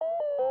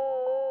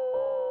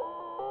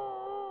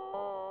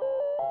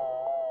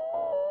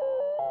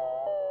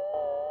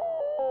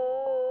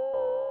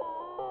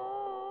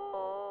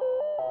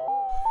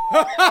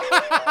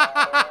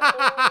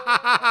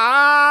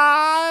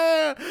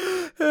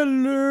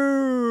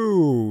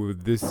Hello,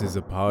 this is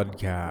a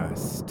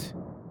podcast.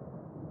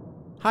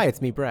 Hi,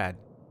 it's me, Brad.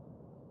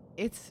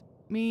 It's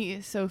me,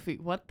 Sophie.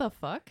 What the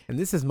fuck? And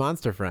this is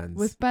Monster Friends.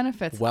 With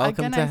benefits.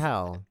 Welcome Again, to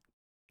hell.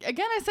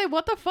 Again, I say,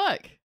 what the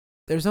fuck?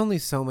 There's only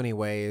so many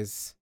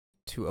ways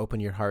to open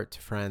your heart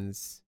to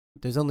friends.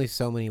 There's only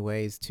so many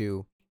ways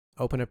to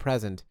open a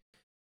present.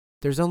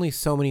 There's only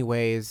so many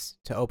ways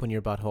to open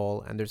your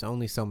butthole, and there's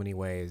only so many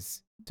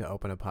ways to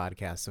open a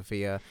podcast,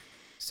 Sophia.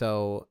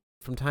 So,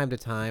 from time to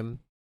time,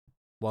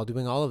 while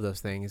doing all of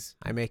those things,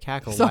 I may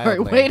cackle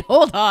wildly. Wait,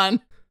 hold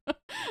on.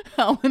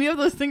 How many of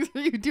those things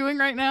are you doing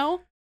right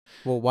now?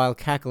 Well, while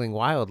cackling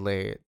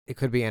wildly, it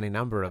could be any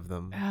number of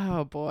them.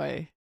 Oh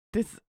boy.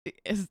 This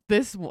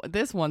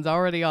one's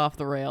already off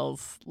the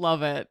rails.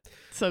 Love it.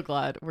 So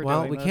glad we're doing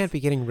this. Well, we can't be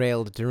getting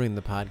railed during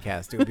the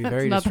podcast. It would be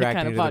very It's not that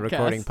distracting kind to of the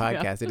recording podcast.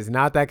 podcast. Yeah. It is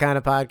not that kind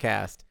of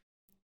podcast.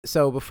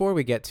 So before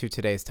we get to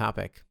today's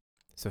topic,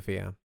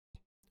 Sophia,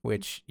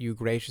 which you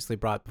graciously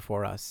brought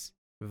before us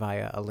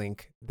via a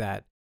link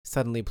that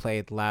suddenly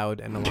played loud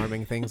and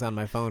alarming things on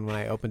my phone when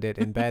I opened it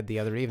in bed the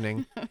other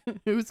evening,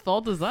 Whose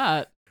fault is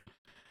that?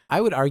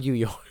 I would argue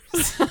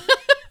yours.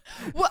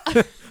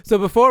 What? So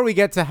before we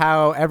get to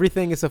how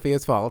everything is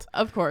Sophia's fault,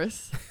 Of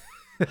course.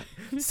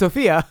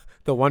 Sophia,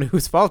 the one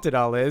whose fault it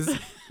all is,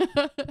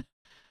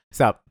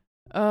 sup?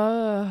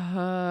 I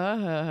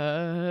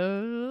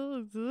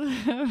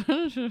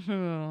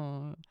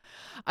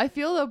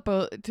feel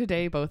that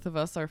today both of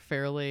us are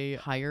fairly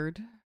tired,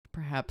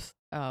 perhaps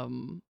a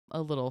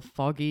little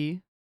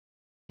foggy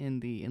in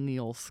the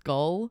old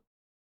skull.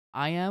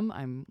 I'm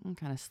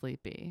kind of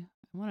sleepy.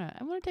 I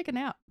wanna take a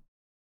nap.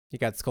 You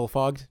got skull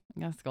fogged?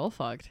 I got skull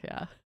fogged,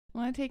 yeah. I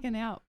wanna take a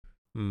nap.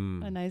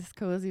 A nice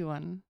cozy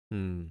one.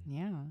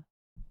 Yeah.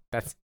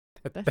 That's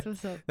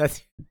What's up.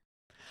 that's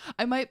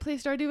I might play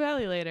Stardew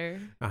Valley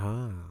later,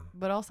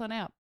 but also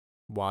nap.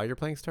 While you're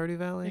playing Stardew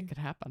Valley? It could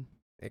happen.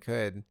 It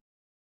could.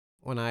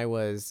 When I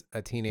was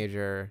a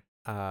teenager,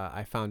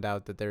 I found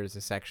out that there's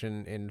a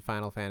section in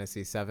Final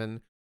Fantasy VII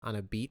on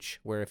a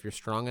beach where if you're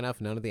strong enough,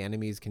 none of the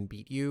enemies can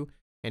beat you.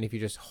 And if you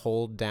just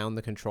hold down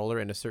the controller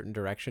in a certain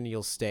direction,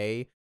 you'll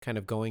stay kind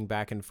of going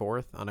back and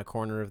forth on a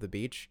corner of the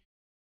beach.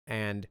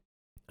 And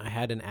I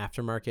had an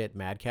aftermarket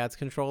Mad Catz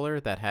controller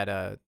that had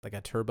a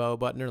turbo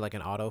button or like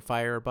an auto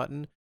fire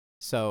button.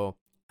 So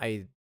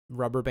I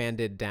rubber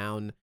banded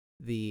down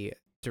the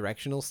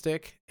directional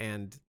stick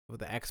and with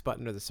the X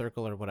button or the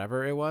circle or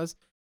whatever it was,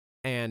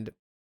 and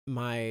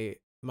I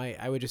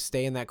would just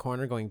stay in that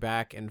corner going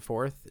back and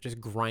forth, just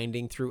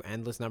grinding through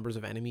endless numbers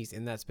of enemies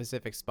in that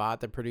specific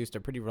spot that produced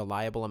a pretty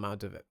reliable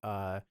amount of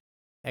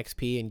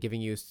XP and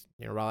giving you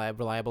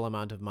reliable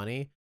amount of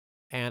money.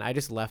 And I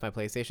just left my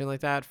PlayStation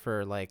like that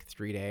for like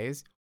 3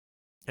 days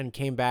and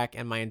came back,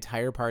 and my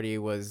entire party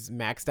was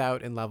maxed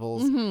out in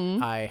levels.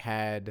 Mm-hmm. I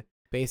had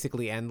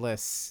basically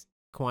endless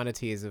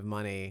quantities of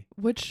money.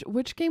 Which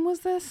game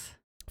was this?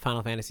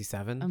 Final Fantasy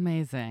VII.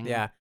 Amazing.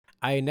 Yeah.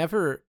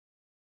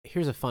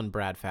 Here's a fun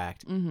Brad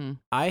fact. Mm-hmm.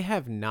 I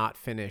have not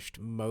finished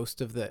most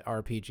of the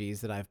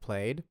RPGs that I've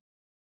played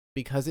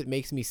because it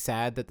makes me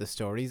sad that the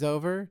story's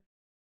over.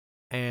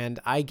 And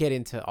I get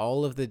into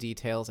all of the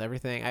details,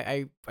 everything.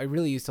 I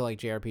really used to like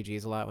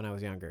JRPGs a lot when I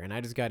was younger. And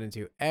I just got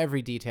into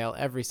every detail,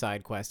 every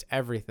side quest,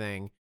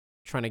 everything,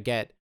 trying to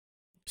get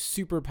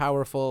super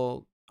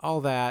powerful,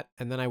 all that.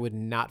 And then I would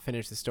not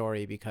finish the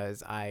story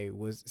because I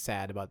was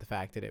sad about the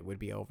fact that it would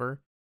be over.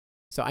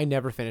 So I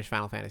never finished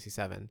Final Fantasy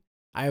VII.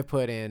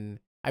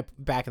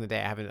 Back in the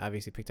day, I haven't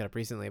obviously picked it up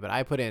recently, but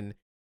I put in,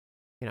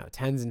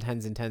 tens and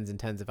tens and tens and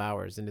tens of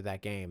hours into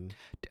that game.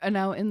 And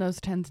now in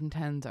those tens and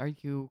tens, are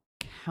you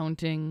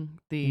counting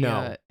the...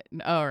 No.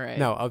 All right.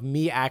 No, of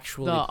me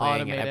actually The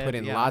playing it. I automated, put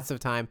in yeah. lots of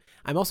time.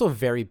 I'm also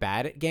very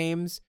bad at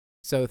games.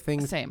 So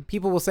Same.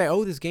 people will say,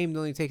 oh, this game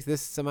only takes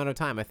this amount of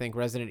time. I think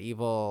Resident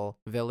Evil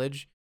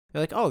Village.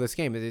 They're like, oh, this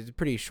game is a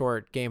pretty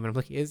short game. And I'm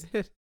like, is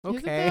it?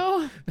 Okay.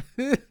 Is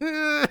it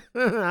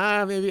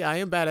though? Maybe I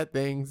am bad at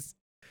things.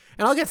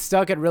 And I'll get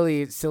stuck at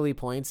really silly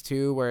points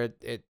too, where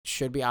it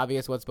should be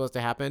obvious what's supposed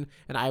to happen.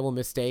 And I will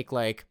mistake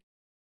like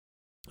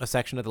a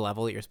section of the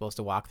level that you're supposed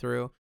to walk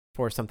through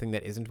for something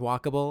that isn't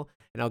walkable.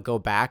 And I'll go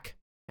back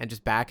and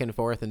just back and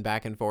forth and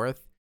back and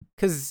forth.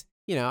 Because,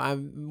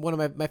 one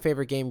of my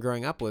favorite game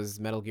growing up was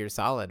Metal Gear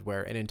Solid,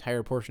 where an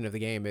entire portion of the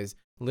game is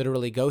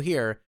literally go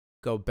here,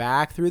 go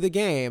back through the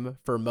game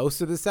for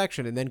most of the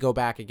section, and then go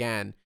back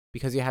again.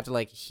 Because you have to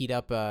like heat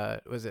up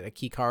a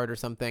key card or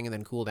something and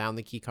then cool down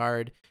the key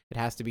card. It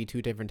has to be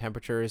 2 different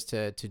temperatures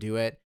to do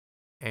it.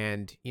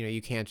 And,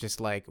 you can't just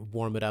like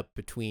warm it up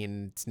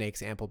between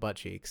Snake's ample butt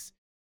cheeks.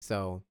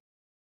 So,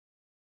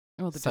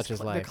 Well, such is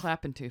life. They're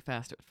clapping too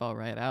fast. It would fall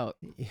right out.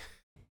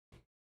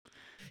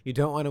 You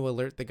don't want to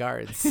alert the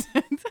guards.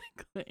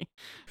 Exactly.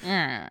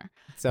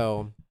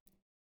 So,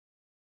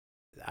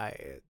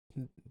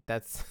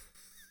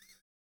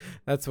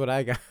 that's what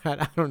I got.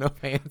 I don't know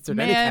if I answered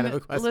any kind of a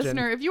question.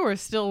 Listener, if you are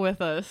still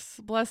with us,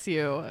 bless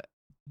you.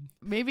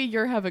 Maybe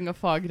you're having a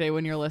fog day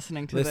when you're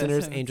listening to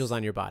Listeners, this. angels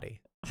on your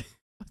body.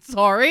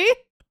 Sorry?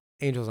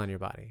 Angels on your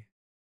body.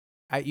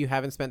 You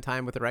haven't spent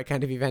time with the right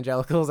kind of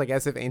evangelicals, I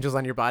guess, if angels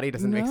on your body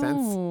doesn't make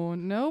sense.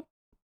 Nope.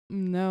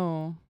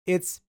 No.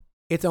 It's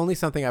only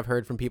something I've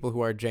heard from people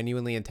who are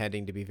genuinely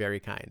intending to be very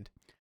kind.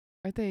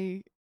 Are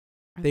they...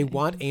 They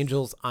want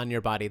angels on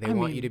your body. They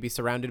want you mean, to be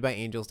surrounded by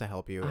angels to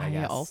help you, I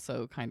guess. I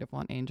also kind of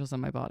want angels on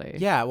my body.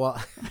 Yeah,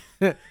 well,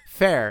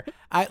 fair.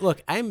 I'm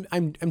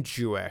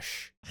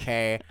Jewish,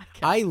 okay?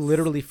 I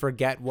literally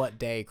forget what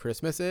day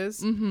Christmas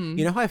is. Mm-hmm.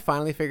 You know how I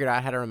finally figured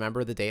out how to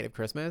remember the date of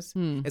Christmas?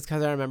 It's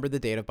because I remember the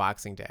date of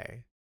Boxing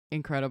Day.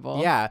 Incredible.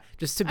 Yeah,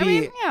 just to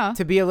be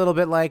a little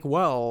bit like,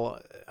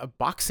 well, a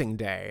Boxing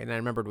Day. And I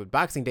remembered what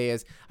Boxing Day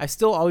is. I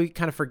still always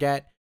kind of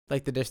forget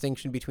like the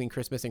distinction between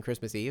Christmas and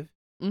Christmas Eve.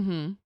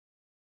 Mm-hmm.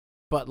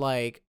 But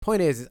like,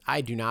 point is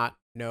I do not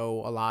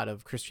know a lot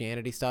of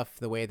Christianity stuff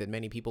the way that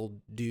many people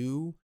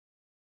do.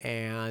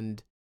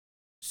 And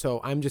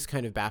so I'm just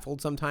kind of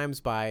baffled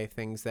sometimes by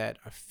things that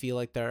I feel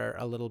like they're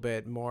a little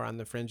bit more on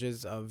the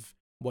fringes of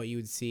what you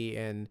would see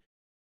in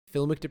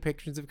filmic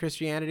depictions of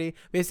Christianity.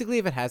 Basically,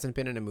 if it hasn't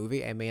been in a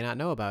movie, I may not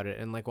know about it.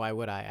 And like, why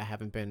would I? I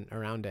haven't been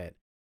around it.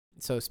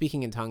 So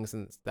speaking in tongues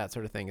and that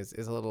sort of thing is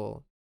a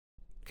little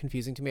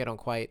confusing to me. I don't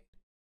quite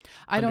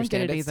I don't get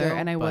understand it it either. still,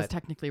 And I was but-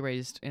 technically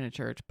raised in a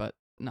church, but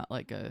not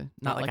like a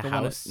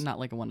house? not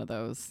like one of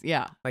those.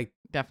 Yeah. Like,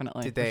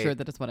 definitely. did For they- sure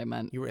that is what I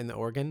meant. You were in the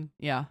organ?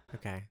 Yeah.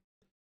 Okay.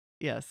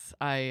 Yes.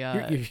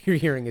 I Your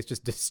hearing is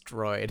just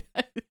destroyed.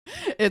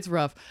 it's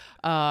rough.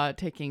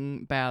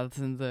 Taking baths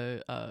in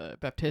the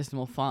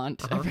baptismal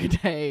font Uh-huh. every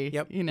day.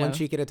 Yep. You know. One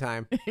cheek at a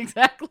time.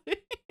 Exactly.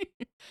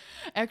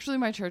 Actually,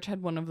 my church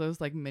had one of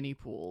those like mini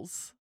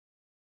pools.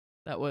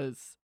 That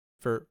was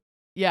For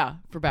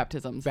for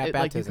baptisms. Like you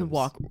baptisms. could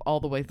walk all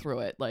the way through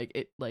it. Like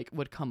it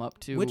would come up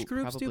to which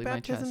groups probably do my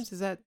baptisms? chest. Is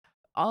that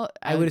All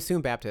I would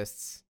assume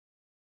Baptists.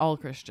 all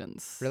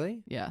Christians.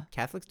 Really? Yeah.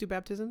 Catholics do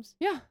baptisms?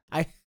 Yeah.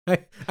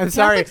 I'm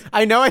sorry.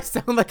 I know I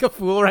sound like a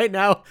fool right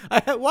now.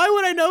 Why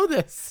would I know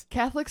this?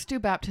 Catholics do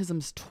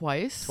baptisms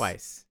twice.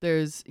 Twice.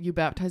 There's you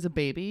baptize a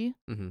baby,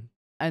 Mm-hmm.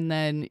 and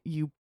then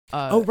you.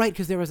 Oh, right,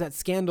 because there was that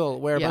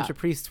scandal where a yeah. bunch of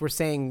priests were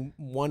saying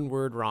one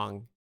word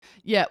wrong.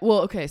 Yeah.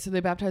 Well, okay. So they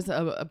baptize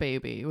a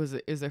baby.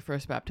 Is their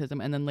first baptism,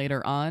 and then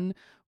later on,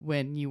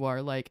 when you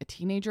are like a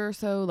teenager or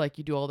so, like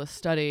you do all this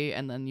study,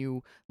 and then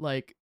you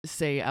like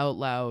say out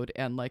loud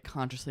and like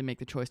consciously make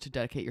the choice to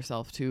dedicate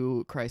yourself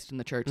to Christ and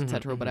the church, Mhm,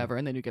 etc., mhm. whatever,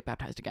 and then you get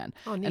baptized again.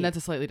 Oh, neat. And that's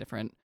a slightly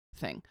different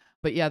thing.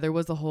 But yeah, there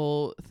was a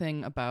whole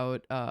thing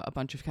about a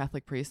bunch of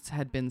Catholic priests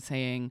had been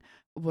saying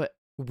what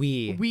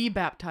we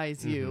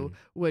baptize you,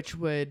 which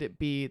would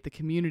be the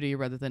community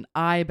rather than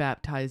I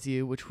baptize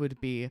you, which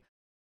would be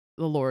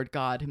the Lord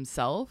God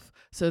himself.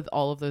 So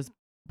all of those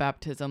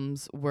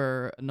baptisms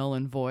were null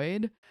and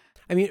void.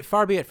 I mean,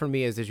 far be it from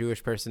me as a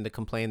Jewish person to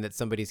complain that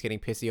somebody's getting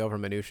pissy over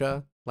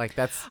minutia. Like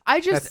that's I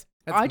just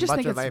much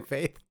think of it's my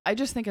faith. I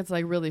just think it's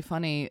like really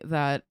funny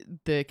that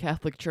the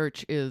Catholic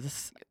Church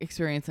is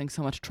experiencing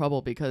so much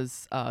trouble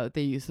because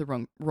they use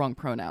the wrong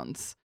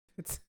pronouns.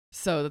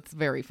 So that's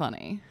very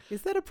funny.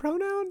 Is that a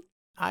pronoun?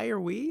 I or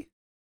we?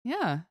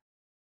 Yeah.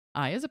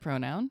 I is a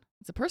pronoun.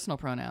 It's a personal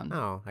pronoun.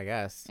 Oh, I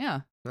guess.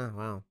 Yeah. Oh,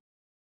 wow.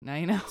 Now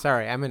you know.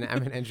 Sorry, I'm an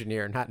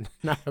engineer,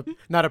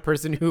 not a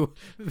person who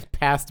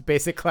passed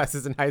basic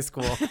classes in high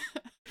school.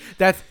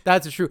 That's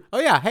true. Oh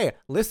yeah, hey,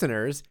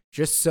 listeners,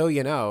 just so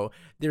you know,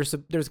 there's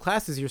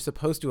classes you're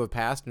supposed to have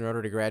passed in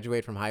order to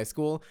graduate from high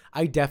school.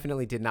 I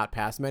definitely did not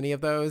pass many of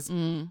those.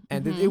 And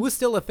it was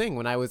still a thing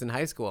when I was in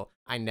high school.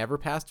 I never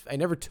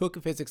took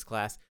a physics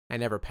class. I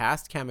never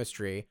passed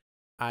chemistry.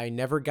 I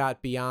never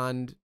got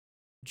beyond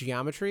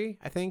geometry,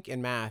 I think,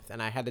 in math, and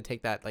I had to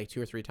take that like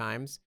 2 or 3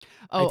 times.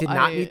 I did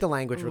not meet the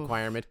language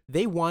requirement.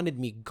 They wanted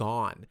me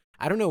gone.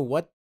 I don't know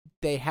what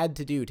they had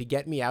to do to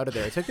get me out of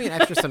there. It took me an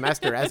extra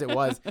semester as it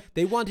was.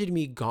 They wanted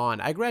me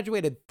gone. I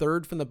graduated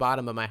 3rd from the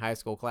bottom of my high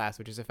school class,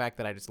 which is a fact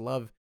that I just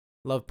love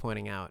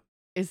pointing out.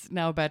 Is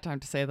now a bad time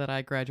to say that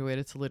I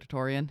graduated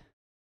salutatorian?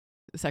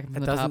 Second from That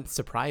the doesn't top.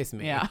 surprise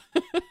me. Yeah.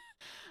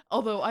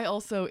 Although I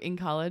also, in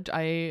college,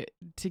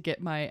 to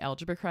get my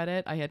algebra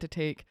credit, I had to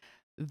take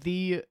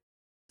the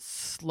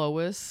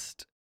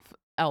slowest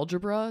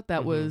algebra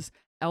that was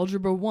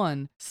algebra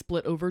 1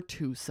 split over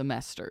 2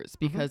 semesters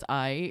because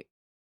I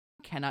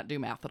cannot do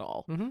math at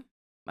all.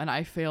 And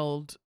I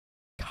failed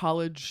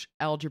college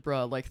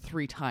algebra like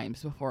 3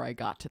 times before I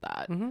got to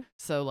that.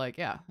 So like,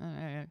 yeah,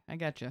 I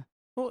got you.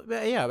 Well,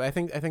 yeah, I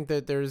think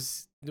that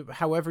there's,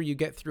 however you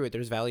get through it,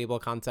 there's valuable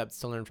concepts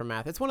to learn from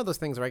math. It's one of those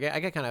things where I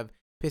get kind of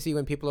pissy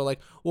when people are like,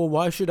 well,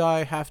 why should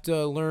I have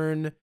to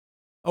learn?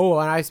 Oh,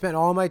 and I spent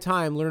all my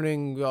time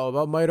learning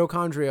about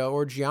mitochondria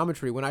or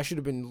geometry when I should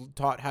have been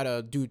taught how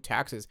to do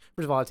taxes.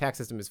 First of all, the tax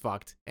system is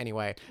fucked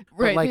anyway.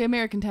 Right, the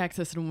American tax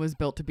system was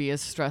built to be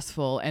as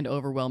stressful and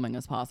overwhelming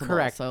as possible.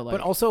 Correct. So, like,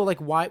 but also, like,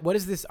 what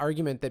is this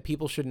argument that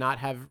people should not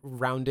have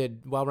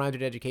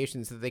well-rounded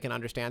education so that they can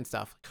understand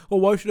stuff? Well,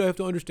 why should I have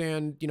to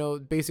understand,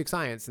 basic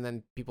science? And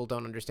then people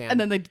don't understand. And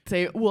then they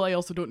say, well, I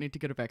also don't need to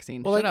get a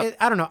vaccine. Well, Shut up.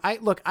 I don't know.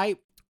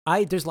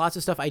 There's lots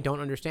of stuff I don't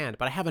understand,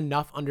 but I have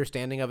enough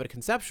understanding of it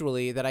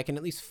conceptually that I can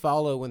at least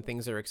follow when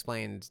things are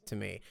explained to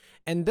me.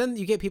 And then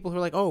you get people who are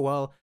like, I'm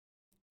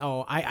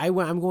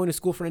going to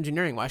school for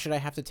engineering. Why should I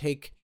have to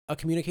take a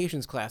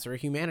communications class or a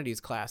humanities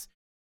class?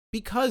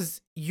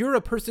 Because you're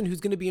a person who's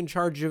going to be in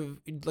charge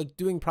of like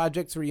doing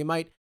projects where you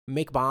might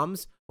make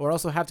bombs or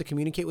also have to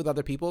communicate with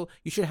other people.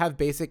 You should have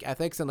basic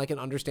ethics and like an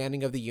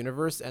understanding of the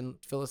universe and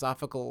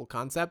philosophical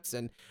concepts.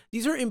 And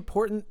these are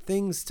important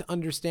things to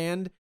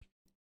understand.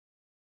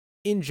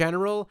 In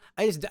general,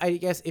 I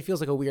guess it feels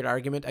like a weird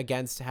argument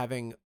against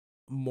having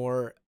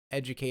more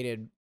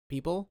educated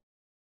people,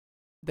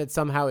 that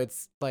somehow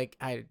it's like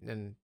I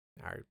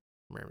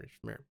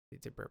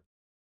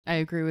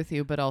agree with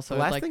you, but also the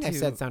last thing I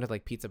said sounded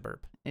like pizza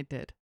burp. It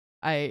did.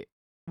 I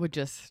would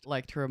just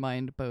like to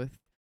remind both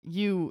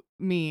you,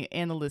 me,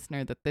 and the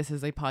listener that this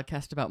is a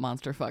podcast about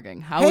monster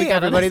fugging. Hey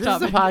everybody, this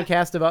is a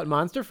podcast about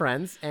monster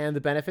friends and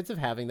the benefits of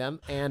having them,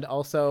 and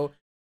also,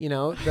 you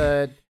know,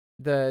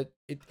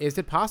 is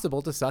it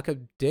possible to suck a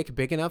dick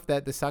big enough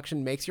that the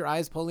suction makes your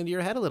eyes pull into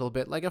your head a little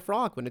bit like a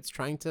frog when it's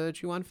trying to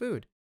chew on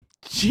food?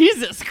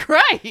 Jesus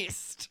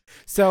Christ!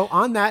 So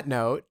on that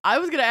note, I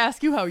was gonna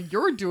ask you how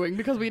you're doing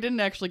because we didn't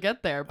actually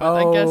get there, but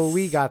I guess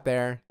we got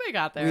there. We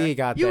got there.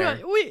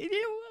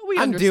 We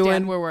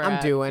understand where we're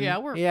at.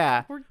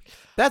 Yeah, we're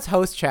that's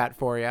host chat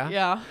for you.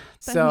 Yeah.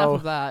 So enough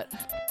of that.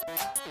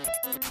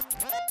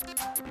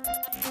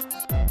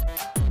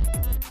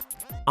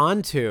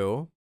 On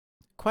to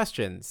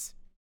questions.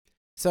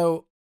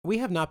 So we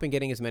have not been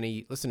getting as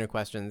many listener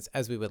questions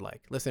as we would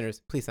like.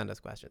 Listeners, please send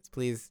us questions.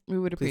 Please. We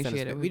would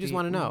appreciate it. We just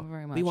want to know.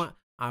 Very much.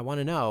 I want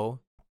to know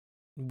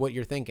what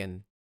you're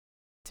thinking.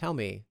 Tell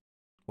me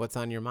what's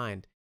on your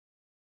mind.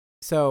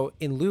 So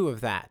in lieu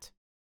of that,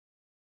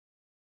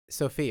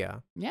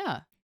 Sophia.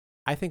 Yeah.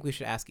 I think we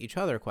should ask each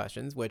other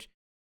questions, which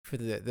for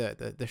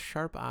the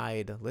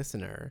sharp-eyed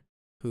listener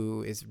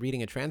who is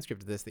reading a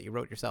transcript of this that you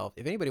wrote yourself,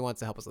 if anybody wants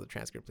to help us with the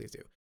transcript, please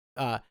do.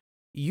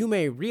 You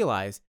may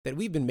realize that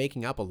we've been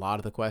making up a lot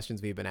of the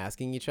questions we've been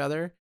asking each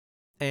other.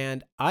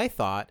 And I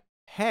thought,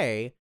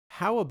 hey,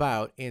 how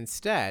about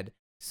instead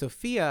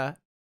Sophia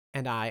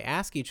and I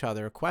ask each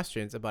other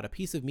questions about a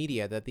piece of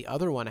media that the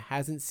other one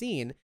hasn't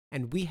seen,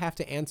 and we have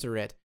to answer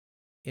it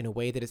in a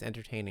way that is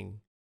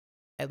entertaining,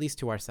 at least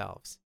to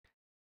ourselves.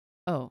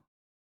 Oh.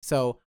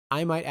 So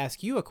I might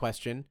ask you a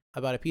question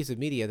about a piece of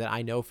media that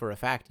I know for a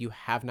fact you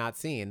have not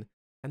seen,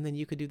 and then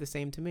you could do the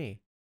same to me.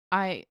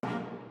 I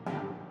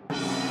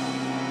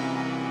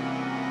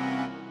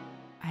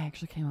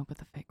actually came up with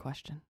a fake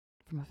question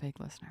from a fake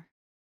listener.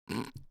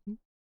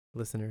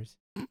 Listeners,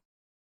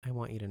 I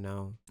want you to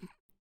know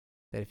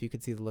that if you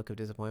could see the look of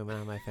disappointment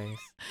on my face,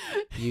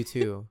 you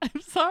too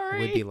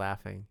would be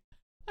laughing.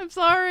 I'm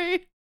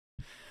sorry.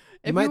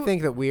 You might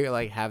think that we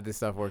like have this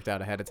stuff worked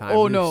out ahead of time.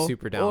 Oh, no.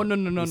 Super down. Oh,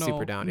 no.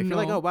 Super down. If you're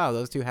like, oh, wow,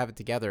 those two have it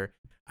together,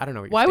 I don't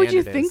know what your Why would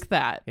you standard think is.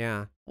 that?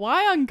 Yeah.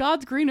 Why on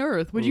God's green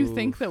earth would you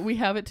think that we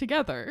have it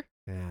together?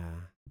 Yeah.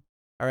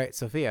 All right,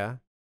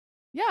 Sophia.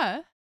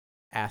 Yeah.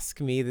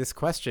 Ask me this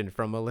question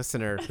from a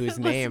listener whose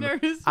name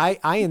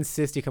I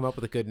insist you come up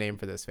with a good name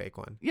for this fake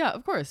one. Yeah,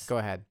 of course. Go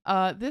ahead.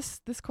 This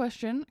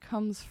question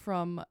comes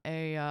from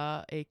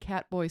a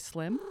Catboy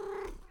Slim.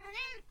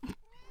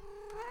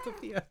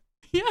 Sophia.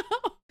 Yeah.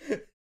 I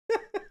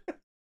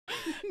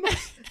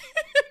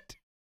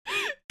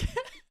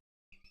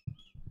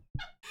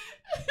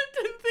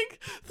didn't think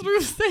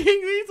through saying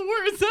these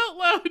words out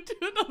loud to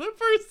another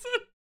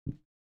person.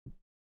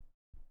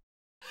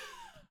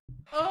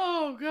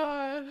 Oh,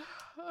 God.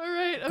 All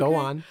right. Okay. Go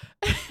on.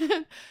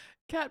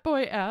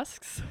 Catboy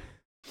asks,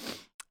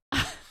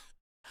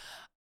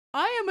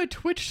 I am a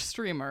Twitch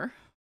streamer.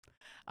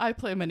 I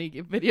play many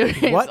video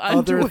games what on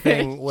other Twitch.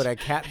 thing would a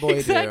Catboy do?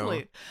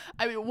 Exactly.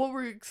 I mean, what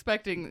were you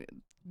expecting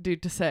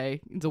dude to say?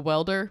 He's a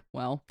welder?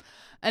 Well,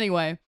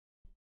 anyway,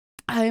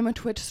 I am a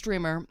Twitch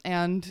streamer,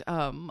 and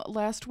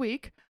last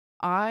week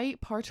I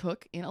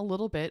partook in a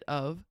little bit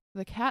of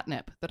the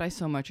catnip that I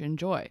so much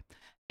enjoy,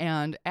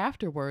 and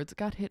afterwards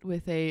got hit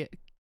with a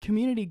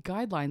community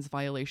guidelines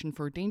violation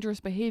for dangerous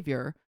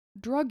behavior,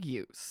 drug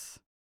use.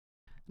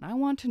 And I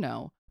want to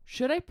know,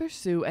 should I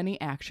pursue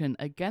any action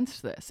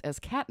against this, as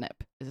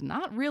catnip is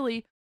not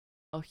really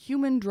a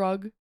human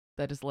drug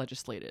that is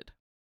legislated?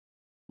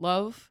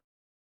 Love,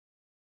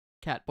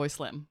 Catboy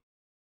Slim.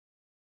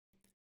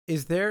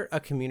 Is there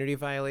a community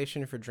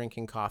violation for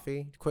drinking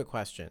coffee? Quick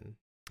question.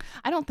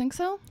 I don't think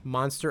so.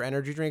 Monster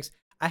energy drinks?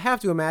 I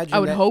have to imagine I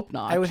would hope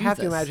not. I would have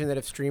to Jesus. imagine that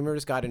if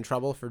streamers got in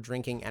trouble for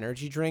drinking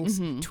energy drinks,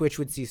 Twitch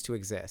would cease to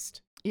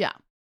exist. Yeah.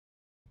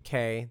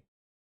 Okay.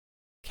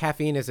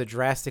 Caffeine is a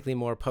drastically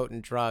more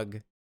potent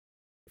drug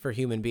for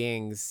human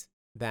beings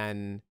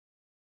than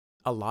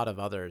a lot of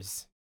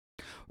others.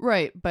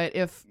 Right, but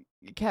if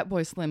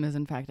Catboy Slim is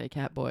in fact a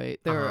catboy,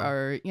 there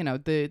are,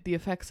 the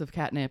effects of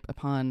catnip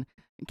upon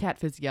cat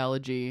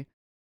physiology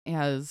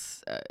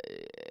has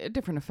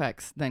different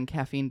effects than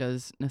caffeine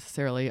does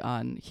necessarily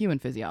on human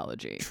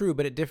physiology. True,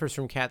 but it differs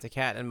from cat to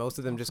cat, and most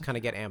of them just kind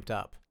of get amped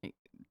up.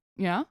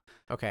 Yeah?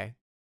 Okay.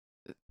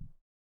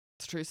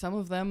 It's true. Some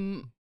of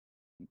them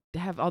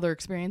have other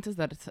experiences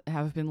that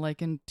have been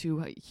likened to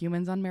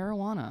humans on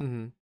marijuana.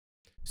 Mm-hmm.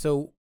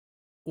 So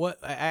what,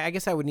 I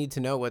guess I would need to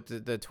know what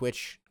the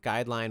Twitch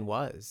guideline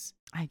was.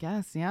 I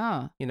guess,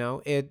 yeah. You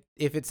know, if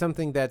it's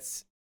something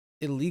that's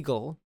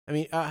illegal, I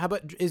mean, how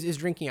about is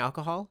drinking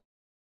alcohol?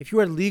 If you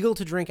are legal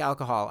to drink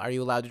alcohol, are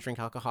you allowed to drink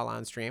alcohol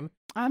on stream?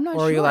 I'm not Or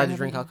sure. are you I allowed to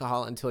drink haven't-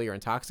 alcohol until you're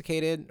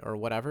intoxicated or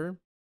whatever?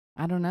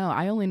 I don't know.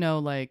 I only know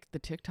like the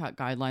TikTok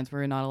guidelines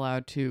where you're not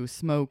allowed to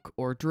smoke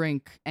or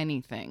drink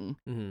anything.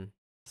 Mm-hmm.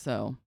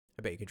 So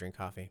I bet you could drink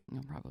coffee.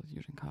 I'm probably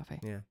using coffee.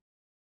 Yeah.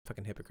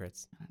 Fucking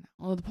hypocrites. I don't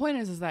know. Well, the point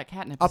is that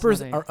catnip.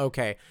 Uppers is are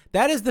okay.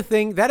 That is the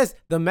thing. That is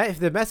the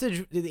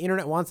message the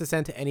internet wants to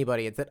send to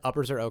anybody. It's that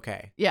uppers are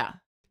okay. Yeah.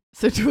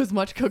 So do as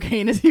much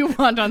cocaine as you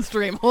want on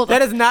stream. Hold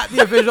That on. is not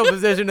the official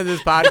position of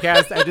this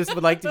podcast. I just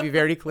would like to be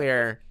very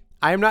clear.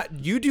 I am not.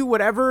 You do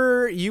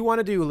whatever you want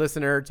to do,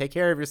 listener. Take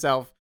care of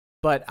yourself.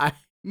 But I.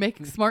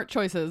 Make smart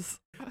choices.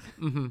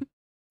 Mm-hmm.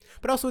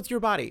 But also, it's your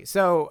body.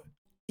 So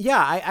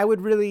yeah, I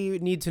would really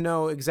need to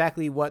know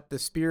exactly what the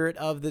spirit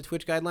of the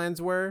Twitch guidelines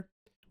were,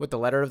 what the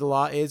letter of the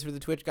law is for the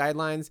Twitch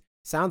guidelines.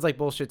 Sounds like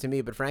bullshit to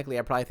me, but frankly,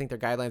 I probably think their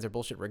guidelines are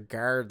bullshit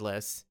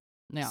regardless.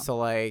 Yeah. So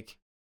like,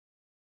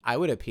 I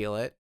would appeal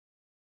it.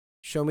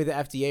 Show me the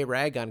FDA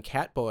rag on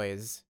cat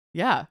boys.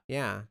 Yeah.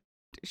 Yeah.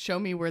 Show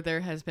me where there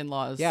has been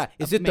laws. Yeah.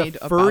 Is it made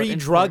the about Furry enfor-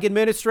 Drug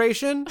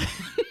Administration?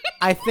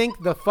 I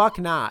think the fuck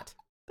not.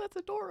 That's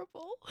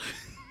adorable.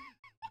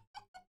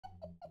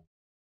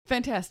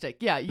 Fantastic.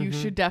 Yeah, you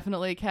Mhm. should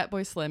definitely,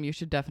 Catboy Slim, you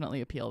should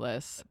definitely appeal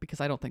this because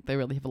I don't think they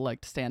really have a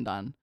leg to stand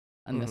on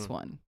this Mhm.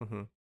 one.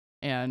 Mm-hmm.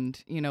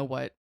 And you know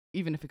what?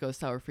 Even if it goes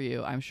sour for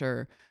you, I'm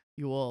sure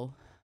you will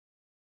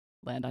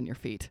land on your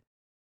feet.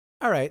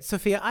 All right,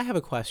 Sophia, I have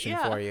a question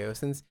Yeah. for you.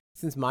 Since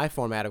my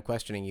format of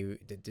questioning you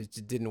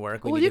didn't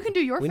work. Well, you can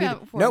do your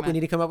Nope, format. we need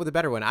to come up with a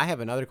better one. I have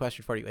another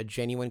question for you, a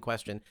genuine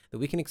question that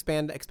we can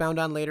expound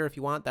on later if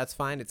you want. That's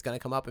fine. It's going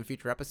to come up in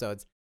future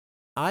episodes.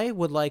 I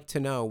would like to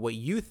know what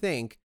you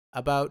think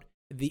about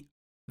the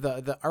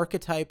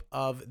archetype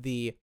of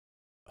the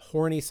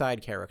horny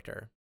side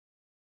character.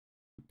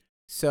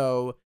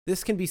 So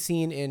this can be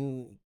seen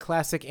in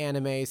classic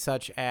anime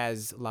such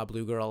as La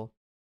Blue Girl.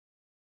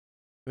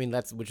 I mean,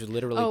 which is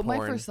literally porn. my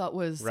first thought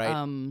was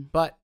right?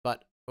 But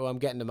I'm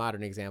getting to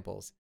modern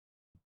examples.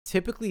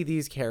 Typically,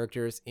 these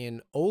characters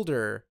in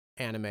older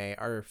anime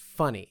are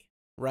funny,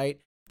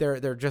 right?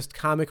 They're just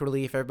comic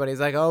relief. Everybody's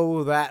like,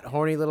 oh, that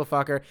horny little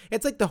fucker.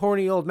 It's like the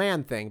horny old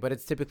man thing, but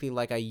it's typically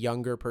like a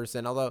younger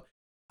person. Although,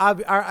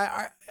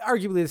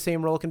 arguably, the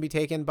same role can be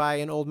taken by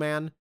an old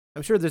man.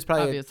 I'm sure there's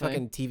probably Obviously. a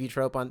fucking TV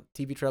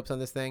tropes on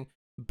this thing.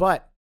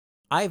 But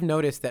I've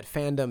noticed that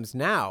fandoms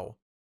now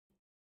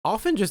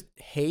often just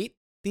hate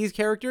these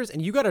characters,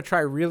 and you got to try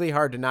really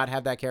hard to not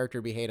have that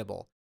character be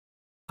hateable.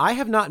 I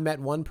have not met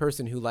one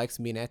person who likes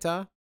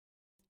Mineta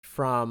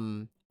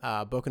from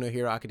Boku no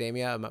Hero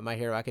Academia, My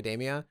Hero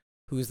Academia,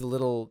 who's the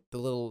little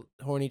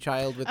horny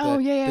child with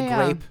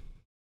the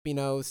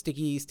grape,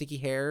 sticky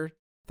hair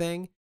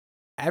thing.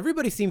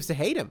 Everybody seems to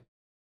hate him,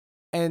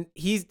 and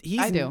he's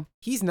I do.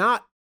 He's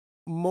not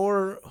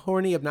more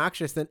horny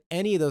obnoxious than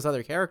any of those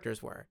other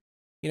characters were.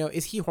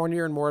 Is he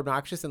hornier and more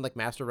obnoxious than like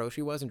Master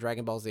Roshi was in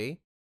Dragon Ball Z?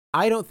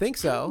 I don't think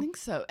so. I don't think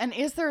so. And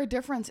is there a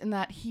difference in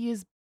that he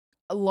is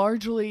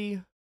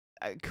largely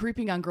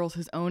creeping on girls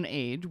his own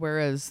age,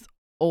 whereas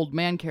old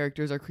man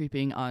characters are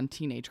creeping on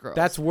teenage girls?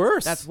 That's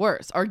worse. That's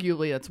worse.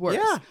 Arguably, that's worse.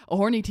 Yeah. A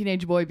horny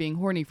teenage boy being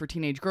horny for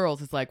teenage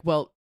girls is like,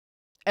 well,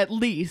 at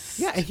least.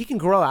 Yeah, and he can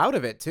grow out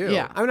of it too.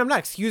 Yeah. I mean, I'm not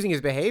excusing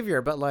his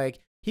behavior, but like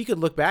he could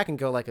look back and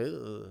go like,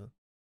 ugh.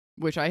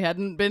 Which I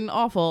hadn't been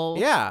awful.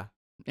 Yeah.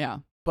 Yeah.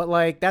 But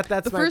like that's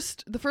The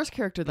first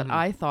character that Mhm.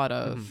 I thought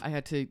of, Mhm. I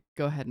had to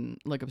go ahead and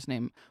look up his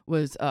name,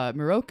 was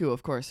Miroku,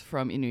 of course,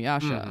 from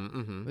Inuyasha.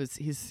 Mm-hmm.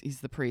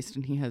 He's the priest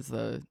and he has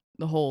the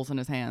holes in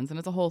his hands and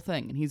it's a whole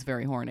thing and he's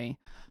very horny.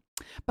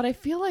 But I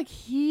feel like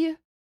he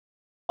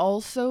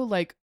also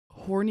like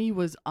horny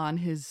was on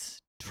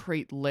his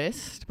trait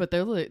list, but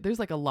there's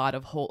like a lot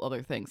of whole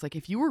other things. Like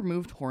if you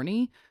removed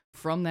horny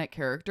from that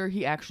character,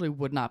 he actually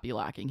would not be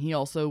lacking. He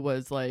also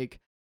was like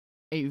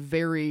a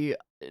very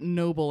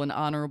noble and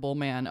honorable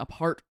man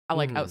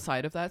Mhm.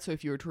 outside of that. So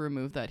if you were to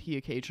remove that, he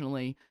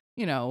occasionally,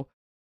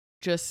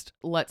 just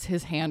lets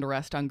his hand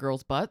rest on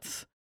girls'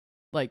 butts.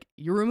 Like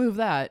you remove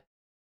that,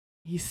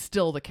 he's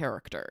still the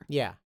character.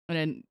 Yeah.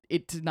 And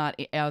it's not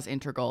as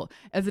integral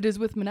as it is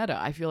with Mineta.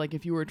 I feel like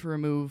if you were to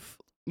remove,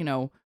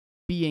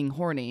 being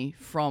horny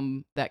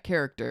from that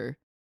character,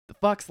 the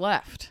fuck's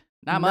left.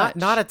 Not much.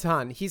 Not a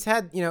ton. He's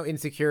had,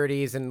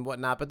 insecurities and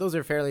whatnot, but those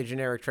are fairly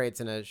generic traits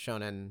in a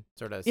shonen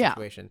sort of Yeah.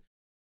 situation.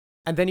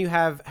 And then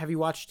have you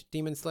watched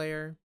Demon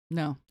Slayer?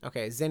 No.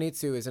 Okay,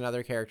 Zenitsu is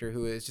another character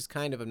who is just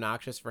kind of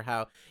obnoxious for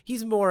how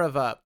he's more of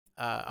a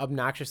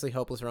obnoxiously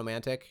hopeless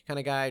romantic kind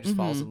of guy, just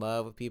falls in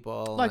love with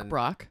people. Like and,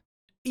 Brock.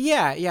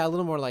 Yeah, a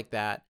little more like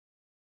that.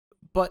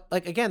 But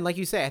like, again, like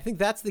you say, I think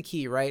that's the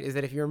key, right? Is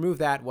that if you remove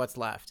that, what's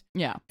left?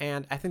 Yeah.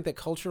 And I think that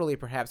culturally,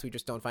 perhaps we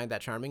just don't find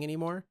that charming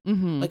anymore.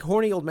 Mm-hmm. Like,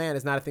 horny old man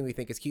is not a thing we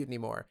think is cute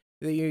anymore.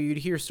 You'd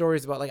hear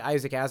stories about like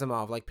Isaac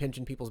Asimov, like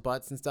pinching people's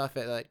butts and stuff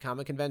at like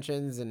comic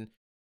conventions, and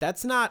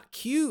that's not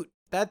cute.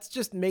 That's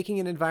just making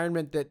an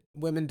environment that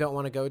women don't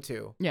want to go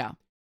to. Yeah.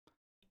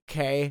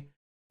 Okay.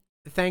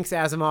 Thanks,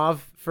 Asimov,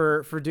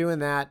 for doing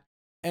that.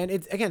 And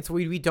it's, again, so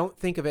we don't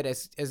think of it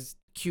as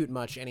cute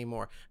much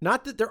anymore.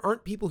 Not that there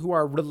aren't people who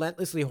are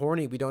relentlessly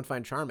horny we don't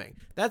find charming.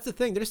 That's the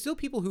thing. There's still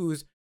people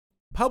whose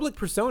public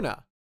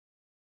persona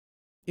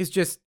is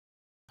just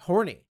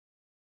horny.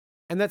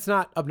 And that's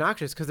not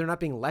obnoxious because they're not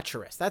being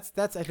lecherous. That's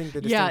I think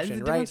the distinction, Yeah, the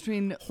right? difference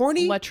between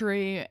Horny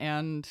lechery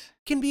and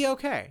can be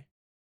okay.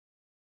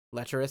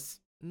 Lecherous.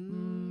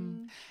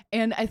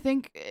 And I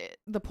think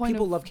the point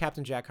People of love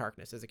Captain Jack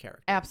Harkness as a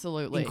character.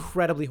 absolutely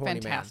Incredibly horny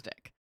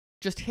fantastic.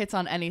 Just hits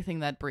on anything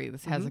that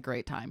breathes, has Mhm. a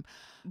great time.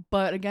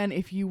 But again,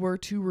 if you were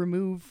to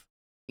remove,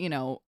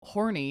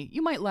 horny,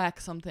 you might lack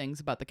some things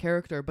about the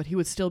character, but he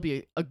would still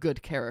be a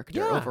good character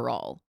Yeah.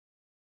 overall.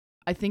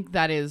 I think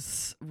that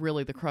is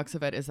really the crux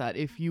of it, is that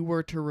if you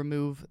were to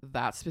remove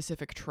that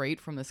specific trait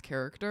from this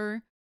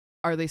character,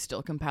 are they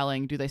still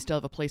compelling? Do they still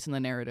have a place in the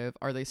narrative?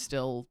 Are they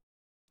still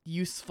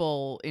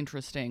useful,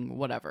 interesting,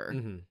 whatever?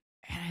 Mm-hmm.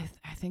 And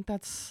I think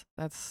that's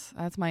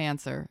my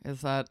answer,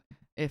 is that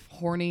if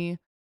horny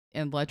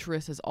and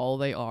lecherous is all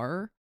they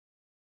are,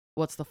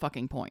 what's the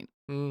fucking point?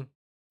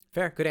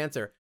 Fair. Good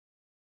answer.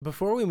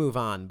 Before we move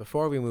on,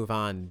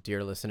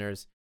 dear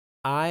listeners,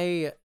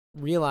 I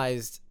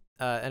realized,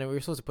 and we were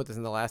supposed to put this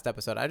in the last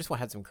episode, I just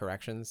had some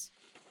corrections.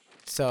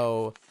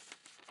 So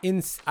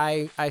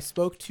I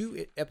spoke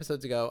 2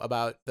 episodes ago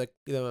about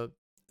the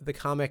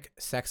comic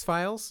Sex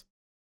Files.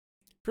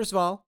 First of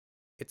all,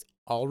 it's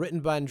all written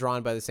by and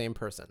drawn by the same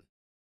person.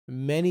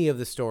 Many of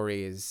the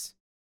stories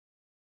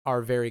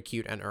are very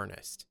cute and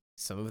earnest.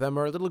 Some of them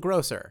are a little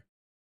grosser.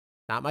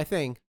 Not my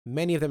thing.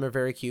 Many of them are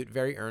very cute,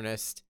 very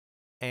earnest.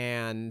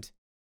 And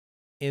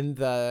in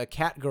the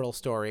Catgirl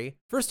story,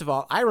 first of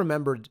all, I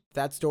remembered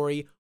that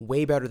story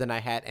way better than I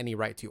had any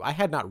right to. I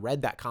had not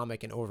read that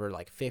comic in over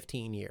like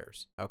 15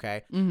 years,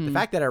 okay? Mhm. The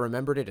fact that I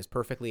remembered it as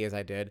perfectly as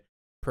I did,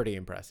 pretty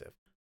impressive.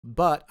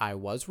 But I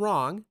was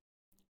wrong.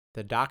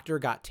 The doctor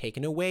got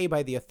taken away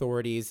by the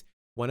authorities.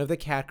 One of the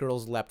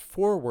Catgirls leapt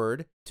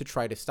forward to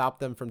try to stop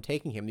them from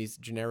taking him, these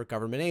generic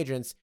government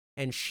agents,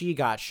 and she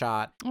got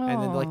shot.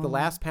 And then like the Oh.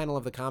 last panel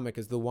of the comic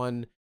is the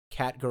one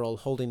Catgirl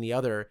holding the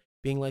other,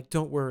 being like,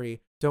 don't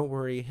worry,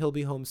 he'll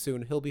be home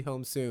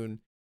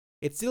soon.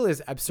 It still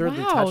is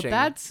absurdly Wow, touching.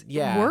 that's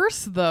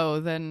worse though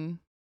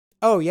than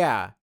Oh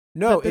yeah.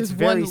 No, that it's there's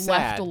very one sad.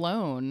 left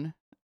alone.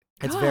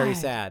 It's very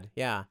God. sad.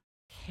 Yeah.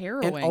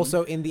 Harrowing. And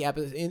also in the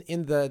episode,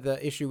 in the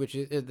issue, which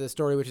is the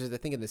story, which is I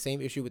think in the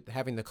same issue with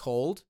having the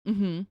cold,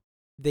 Mm-hmm.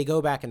 they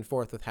go back and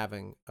forth with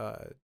having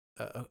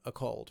a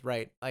cold,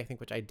 right? I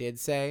think, which I did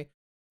say,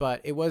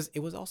 but it was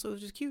also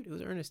just cute. It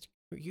was earnest,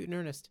 cute and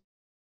earnest,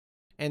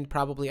 and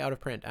probably out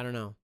of print. I don't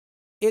know.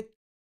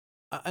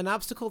 An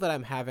obstacle that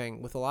I'm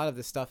having with a lot of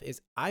this stuff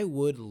is I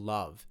would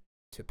love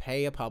to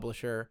pay a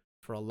publisher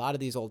for a lot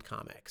of these old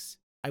comics.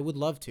 I would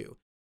love to.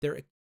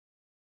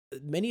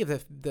 Many of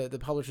the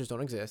publishers don't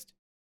exist.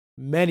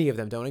 Many of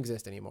them don't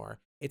exist anymore.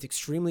 It's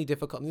extremely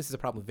difficult. And this is a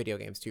problem with video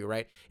games too,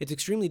 right? It's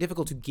extremely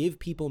difficult to give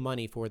people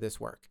money for this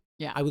work.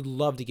 Yeah. I would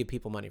love to give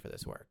people money for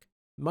this work.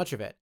 Much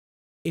of it.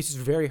 It's just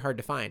very hard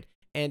to find.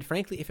 And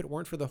frankly, if it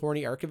weren't for the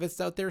horny archivists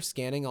out there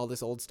scanning all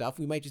this old stuff,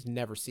 we might just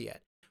never see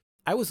it.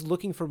 I was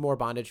looking for more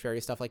Bondage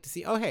Fairy stuff, like to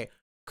see, oh, hey,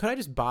 could I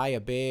just buy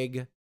a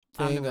big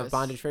thing Omnibus. of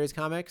Bondage Fairies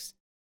comics?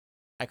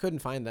 I couldn't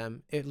find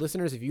them.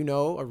 Listeners, if you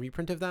know a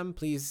reprint of them,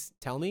 please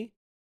tell me.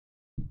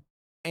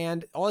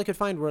 And all I could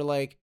find were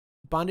like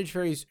Bondage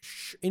Fairies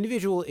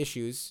individual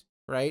issues,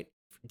 right?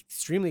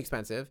 Extremely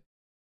expensive.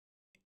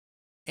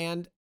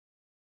 And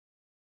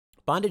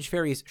Bondage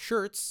Fairies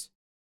shirts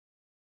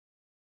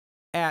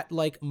at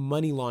like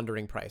money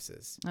laundering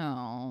prices.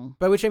 Oh.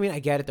 By which I mean, I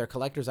get it, they're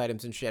collector's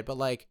items and shit, but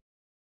like,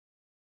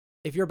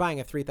 if you're buying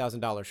a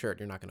 $3,000 shirt,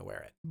 you're not going to wear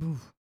it.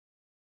 Oof.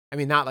 I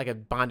mean, not like a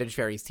Bondage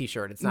Fairies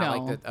t-shirt. It's not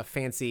No. like a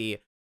fancy,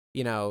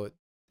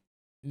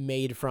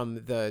 made from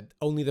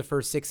only the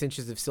first 6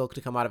 inches of silk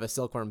to come out of a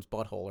silkworm's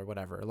butthole or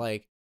whatever.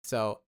 Like,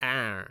 so,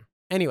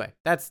 Anyway,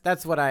 that's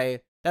what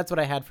I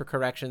had for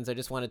corrections. I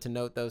just wanted to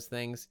note those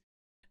things,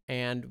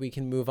 and we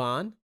can move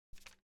on.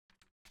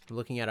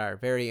 Looking at our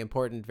very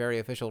important, very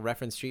official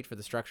reference sheet for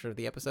the structure of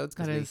the episodes,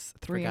 That because is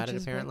we 3 forgot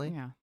inches. it apparently.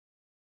 Yeah.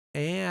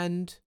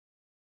 And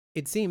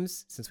it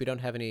seems, since we don't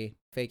have any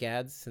fake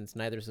ads, since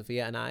neither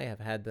Sophia and I have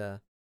had the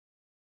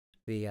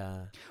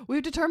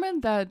We've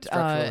determined that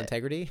structural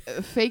integrity.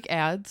 fake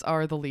ads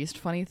are the least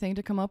funny thing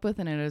to come up with,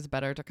 and it is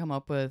better to come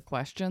up with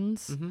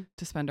questions Mhm.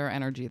 to spend our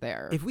energy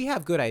there. If we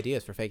have good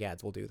ideas for fake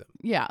ads, we'll do them.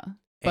 Yeah.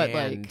 But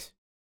And like,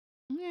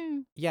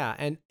 eh, yeah,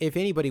 and if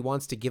anybody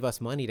wants to give us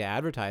money to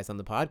advertise on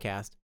the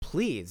podcast,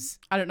 please.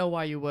 I don't know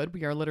why you would.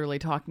 We are literally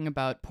talking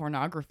about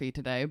pornography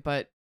today,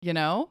 but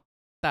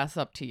that's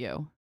up to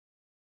you.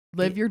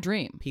 Live your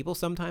dream. People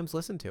sometimes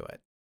listen to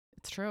it.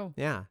 It's true.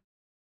 Yeah.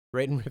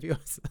 Rate and review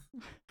us.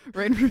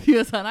 Rate and review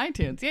us on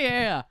iTunes.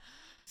 Yeah.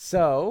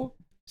 So,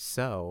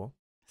 So,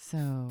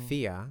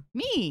 Thea,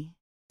 me.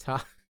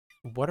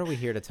 what are we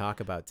here to talk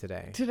about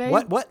today? Today-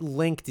 What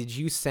link did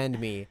you send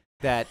me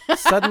that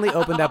suddenly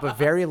opened up a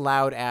very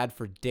loud ad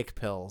for dick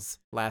pills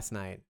last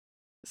night?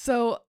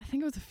 So, I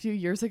think it was a few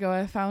years ago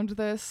I found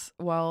this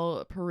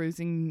while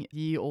perusing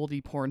ye olde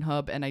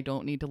Pornhub, and I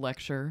don't need to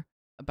lecture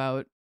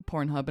about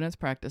Pornhub and its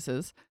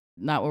practices.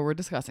 Not what we're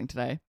discussing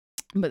today.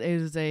 But it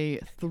is a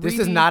 3D... This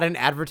is not an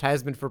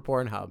advertisement for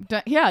Pornhub.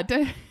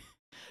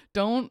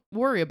 Don't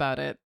worry about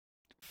it.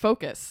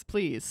 Focus,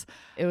 please.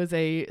 It was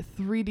a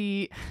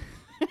 3D...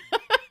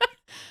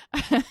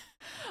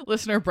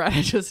 Listener Brad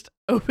had just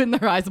opened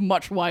their eyes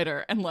much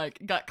wider and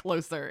got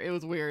closer. It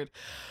was weird.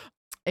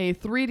 A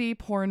 3D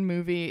porn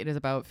movie. It is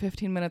about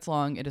 15 minutes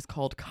long. It is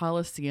called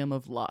Coliseum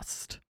of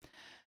Lust.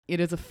 It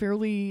is a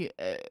fairly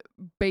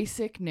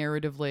basic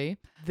narratively.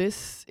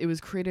 It was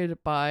created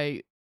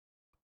by,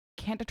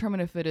 can't determine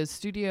if it is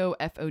Studio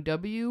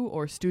FOW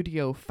or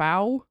Studio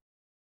FOW,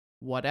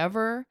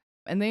 whatever.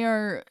 And they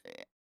are,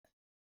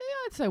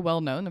 I'd say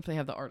well known if they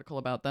have the article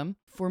about them,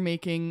 for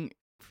making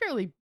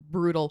fairly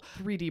brutal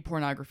 3D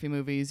pornography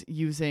movies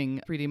using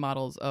 3D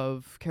models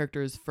of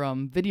characters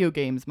from video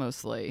games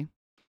mostly.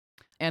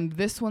 And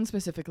this one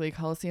specifically,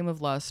 Coliseum of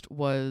Lust,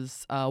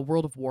 was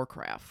World of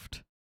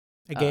Warcraft.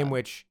 A game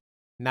which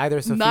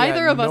neither Sophia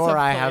neither of us nor have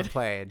I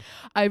played.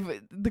 have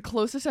played. The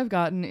closest I've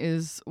gotten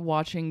is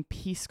watching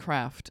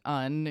Peacecraft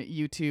on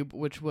YouTube,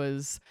 which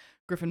was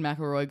Griffin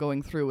McElroy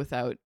going through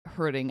without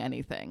hurting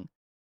anything.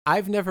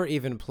 I've never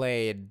even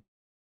played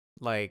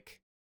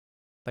like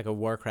a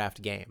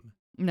Warcraft game.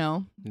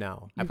 No,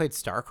 I played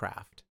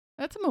StarCraft.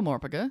 that's a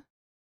Momorpaga,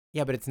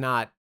 Yeah, but it's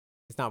not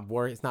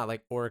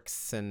like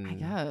orcs and I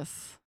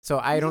guess. So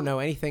I don't know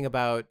anything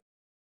about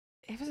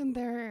Wasn't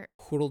there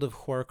World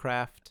of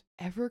Warcraft.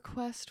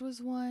 EverQuest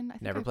was one?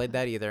 Never played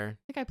that either.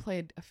 I think I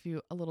played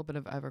a little bit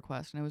of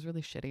EverQuest, and I was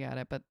really shitty at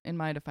it. But in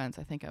my defense,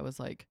 I think I was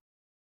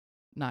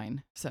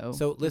 9.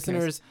 So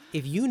listeners,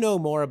 if you know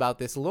more about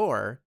this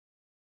lore,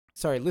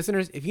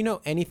 listeners, if you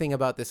know anything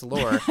about this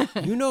lore,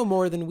 you know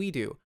more than we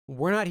do.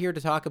 We're not here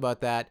to talk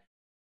about that.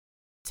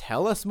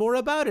 Tell us more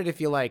about it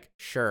if you like.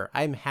 Sure,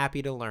 I'm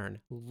happy to learn.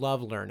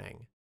 Love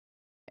learning.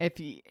 If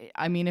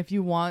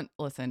you want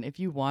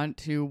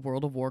to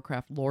World of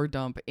Warcraft lore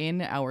dump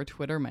in our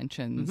Twitter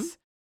mentions,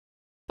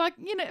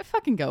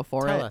 fucking go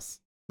for it. Tell us.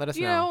 Let us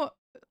know.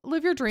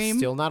 Live your dream.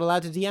 Still not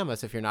allowed to DM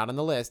us if you're not on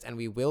the list, and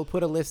we will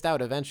put a list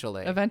out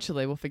eventually.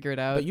 Eventually, we'll figure it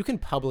out. But you can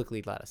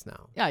publicly let us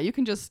know. Yeah, you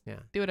can just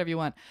do whatever you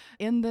want.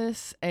 In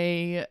this,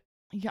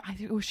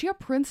 was she a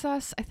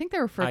princess? I think they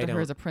referred to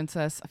her as a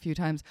princess a few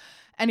times.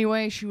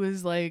 Anyway, she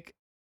was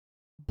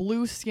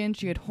blue skin.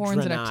 She had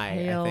horns and a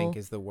tail. I think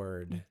is the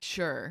word.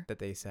 Sure. That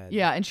they said.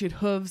 Yeah, and she had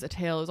hooves, a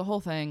tail. It was a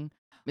whole thing.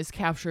 Is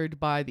captured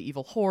by the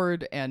evil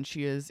horde, and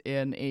she is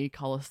in a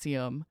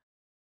Coliseum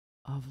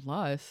of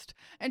Lust.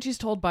 And she's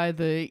told by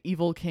the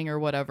evil king or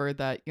whatever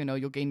that,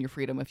 you'll gain your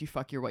freedom if you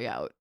fuck your way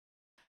out.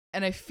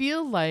 And I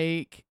feel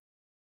like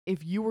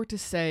if you were to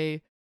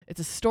say it's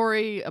a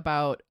story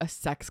about a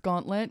sex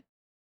gauntlet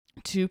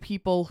to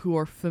people who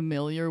are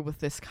familiar with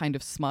this kind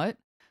of smut,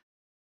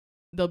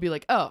 they'll be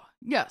like, oh,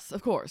 yes,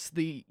 of course,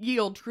 the ye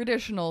old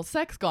traditional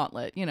sex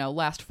gauntlet,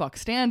 last fuck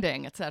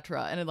standing,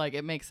 etc. And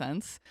it makes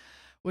sense,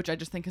 which I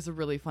just think is a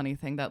really funny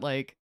thing that,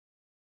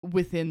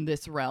 within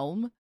this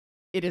realm,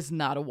 it is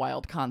not a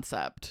wild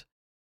concept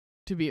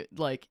to be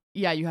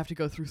you have to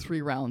go through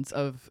 3 rounds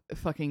of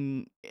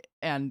fucking,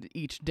 and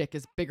each dick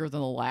is bigger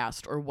than the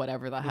last, or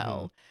whatever the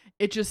hell.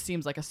 It just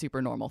seems like a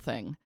super normal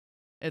thing.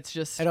 It's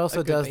just it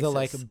also does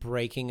basis. the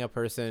breaking a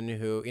person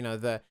who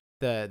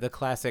the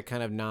classic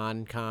kind of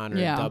non-con or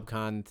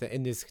dub-con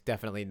and this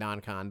definitely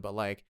non-con, but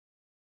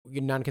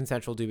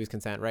non-consensual dubious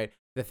consent, right?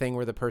 The thing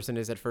where the person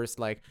is at first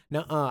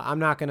no, I'm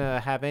not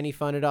gonna have any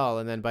fun at all,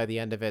 and then by the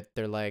end of it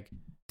they're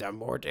damn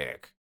more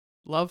dick.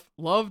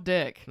 Love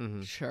dick.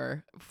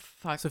 Sure.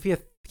 Fuck. Sophia,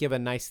 give a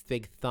nice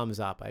big thumbs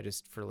up.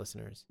 For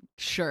listeners.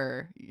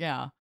 Sure.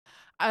 Yeah.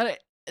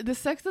 The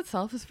sex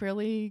itself is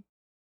fairly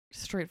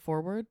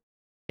straightforward.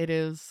 It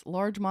is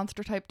large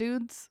monster type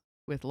dudes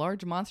with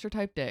large monster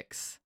type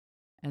dicks,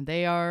 and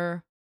they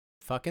are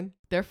fucking.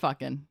 They're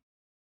fucking.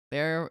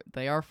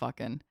 They are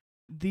fucking.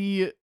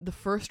 The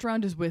first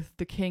round is with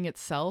the king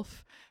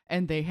itself,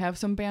 and they have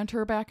some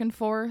banter back and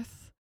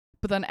forth.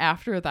 But then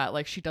after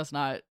that, she does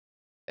not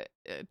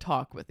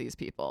talk with these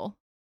people,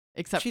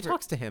 except she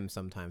talks to him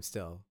sometimes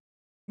still.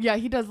 Yeah,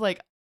 he does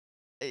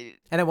and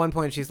at one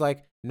point she's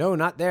like, no,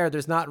 not there,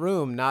 there's not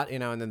room, not,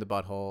 and then the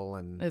butthole,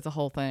 and it's a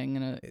whole thing,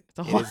 and it's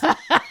a whole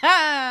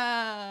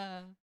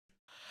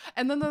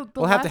and then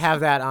we'll have to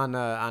have that on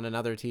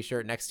another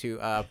t-shirt next to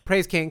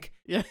praise kink.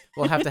 Yeah,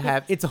 we'll have to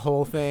have it's a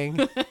whole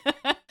thing.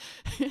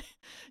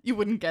 You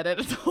wouldn't get it.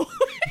 It's a whole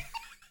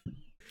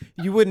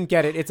You wouldn't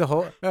get it. It's a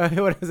whole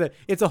what is it?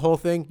 It's a whole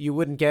thing. You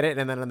wouldn't get it,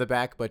 and then on the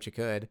back, but you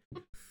could.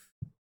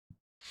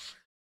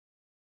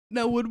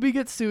 Now, would we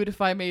get sued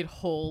if I made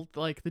whole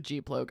the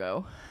Jeep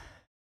logo?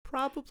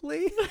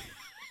 Probably.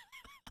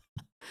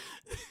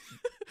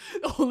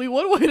 Only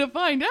one way to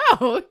find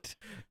out.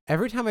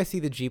 Every time I see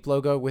the Jeep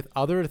logo with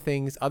other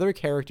things, other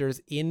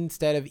characters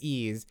instead of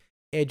E's,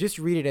 I just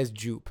read it as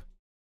Joop.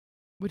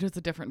 Which is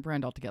a different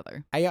brand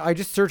altogether. I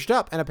just searched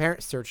up and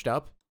apparently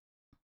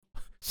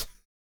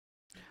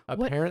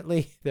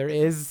there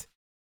is.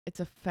 It's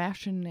a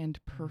fashion and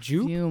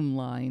perfume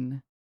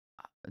line.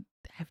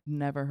 I've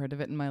never heard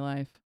of it in my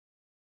life.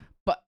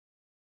 But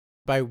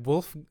by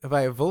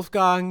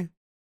Wolfgang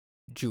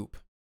Joop.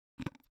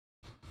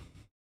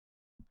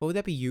 What would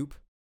that be? Joop.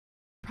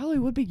 Probably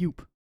would be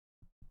Joop.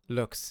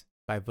 Looks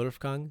by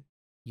Wolfgang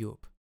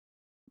Joop.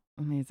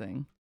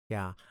 Amazing.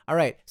 Yeah. All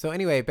right. So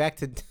anyway, back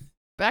to Dicks.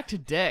 Back to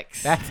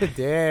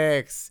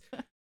Dicks.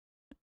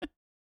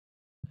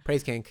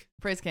 Praise kink.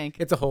 Praise kink.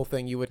 It's a whole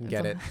thing. You wouldn't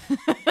get it.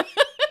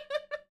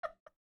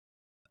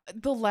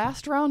 The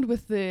last round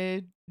with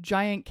the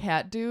giant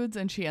cat dudes,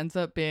 and she ends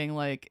up being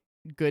like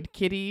good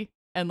kitty,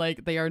 and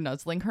like they are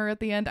nuzzling her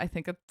at the end. I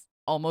think it's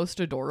almost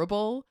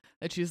adorable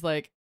that she's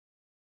like,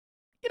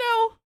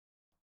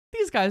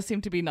 these guys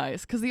seem to be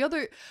nice, because the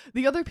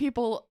other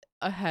people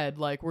ahead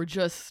like were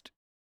just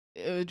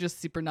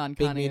super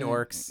non-cunning. Big mean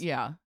orcs.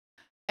 Yeah.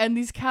 And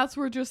these cats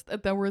were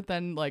that were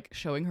then like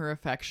showing her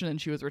affection,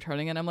 and she was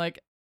returning, and I'm like,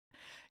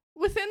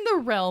 within the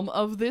realm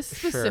of this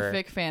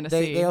specific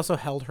fantasy. They also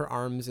held her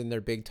arms in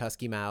their big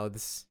tusky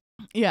mouths.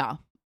 Yeah.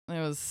 It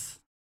was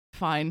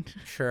fine.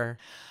 Sure.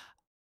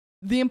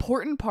 The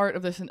important part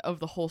of this and of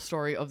the whole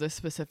story of this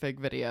specific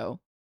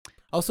video.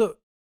 Also,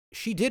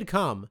 she did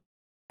come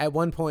at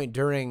one point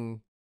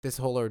during this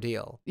whole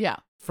ordeal. Yeah.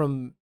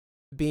 From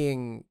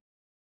being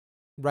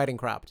riding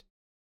cropped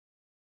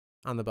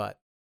on the butt.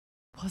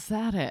 Was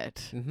that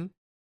it? Mm-hmm.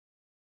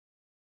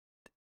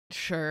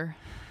 Sure.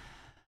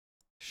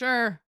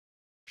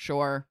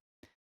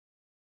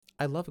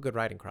 I love a good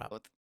riding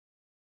crop.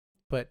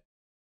 But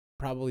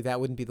probably that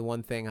wouldn't be the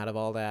one thing out of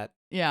all that.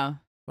 Yeah.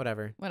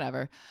 Whatever.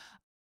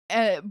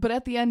 But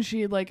at the end,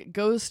 she like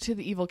goes to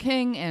the evil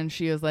king, and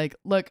she is like,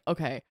 look,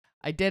 okay,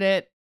 I did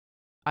it.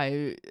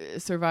 I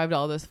survived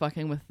all this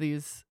fucking with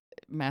these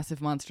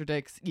massive monster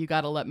dicks. You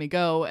gotta let me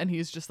go. And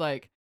he's just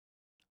like,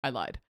 I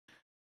lied.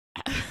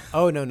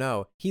 Oh,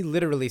 no. He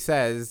literally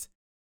says,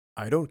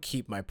 I don't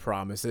keep my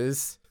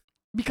promises.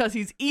 Because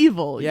he's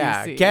evil,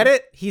 yeah, you see. Get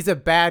it? He's a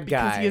bad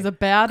guy. Because he is a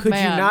bad man.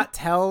 Could you not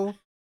tell?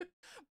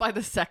 By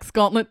the sex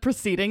gauntlet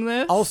preceding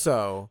this?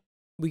 Also,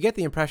 we get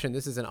the impression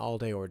this is an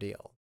all-day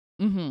ordeal.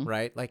 Mm-hmm.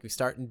 Right? Like we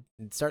start in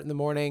the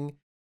morning,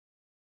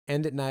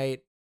 end at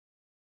night.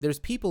 There's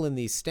people in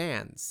these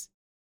stands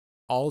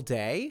all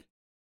day.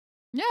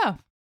 Yeah.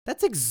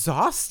 That's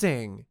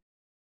exhausting.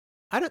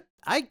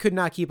 I could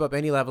not keep up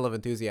any level of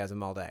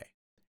enthusiasm all day.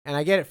 And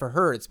I get it, for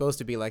her, it's supposed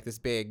to be like this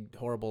big,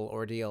 horrible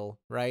ordeal,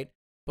 right?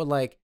 But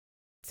like,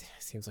 it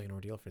seems like an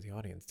ordeal for the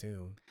audience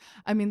too.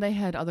 I mean, they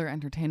had other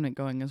entertainment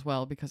going as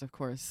well, because of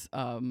course,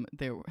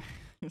 they were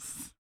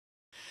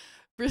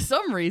for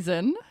some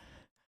reason,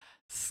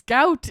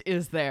 Scout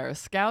is there.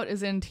 Scout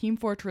is in Team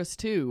Fortress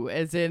 2,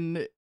 as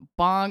in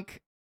Bonk.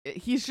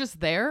 He's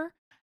just there,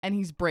 and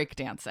he's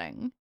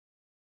breakdancing.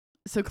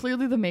 So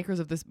clearly the makers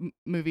of this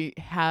movie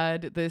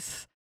had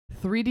this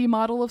 3D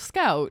model of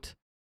Scout,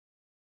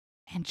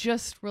 and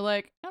just were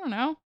like, I don't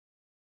know,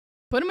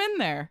 put him in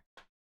there.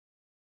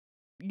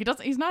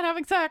 He's not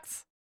having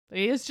sex.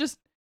 He is just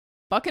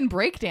fucking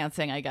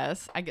breakdancing, I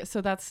guess.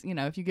 So that's,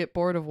 if you get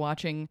bored of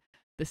watching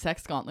the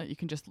sex gauntlet, you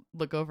can just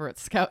look over at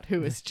Scout,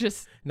 who is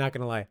just not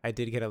gonna lie, I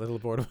did get a little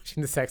bored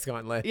watching the sex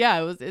gauntlet.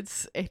 Yeah,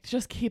 it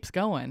just keeps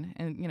going,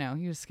 and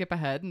you just skip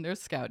ahead, and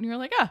there's Scout, and you're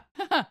like,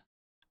 haha.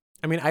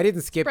 I mean, I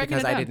didn't skip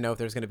because I didn't know if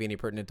there's going to be any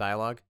pertinent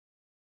dialogue.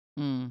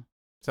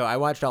 So I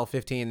watched all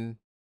 15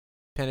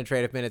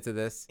 penetrative minutes of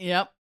this.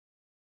 Yep.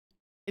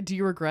 Do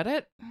you regret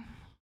it?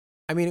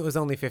 I mean, it was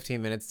only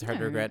 15 minutes. It's hard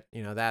to regret,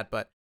 that.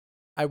 But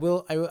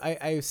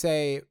I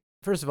say,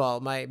 first of all,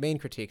 my main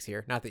critiques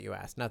here, not that you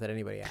asked, not that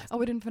anybody asked. Oh,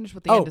 we didn't finish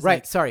what the end is. Oh, right.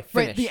 Like. Sorry.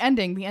 Finish. Right, the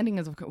ending. The ending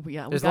is,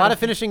 yeah. There's a lot of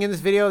finishing in this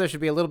video. There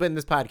should be a little bit in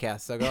this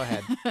podcast. So go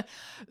ahead.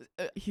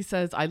 He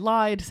says, I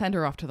lied, send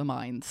her off to the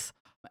mines.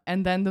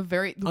 And then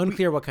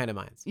unclear what kind of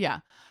mines. Yeah.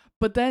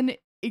 But then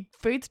it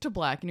fades to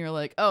black, and you're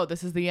like, oh,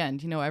 this is the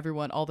end.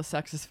 All the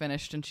sex is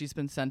finished, and she's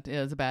been sent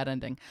as a bad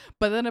ending.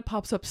 But then it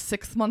pops up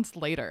 6 months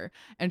later,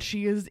 and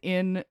she is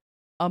in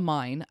a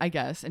mine, I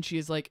guess, and she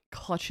is like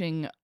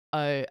clutching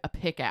a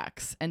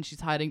pickaxe, and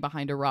she's hiding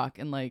behind a rock,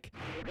 and like...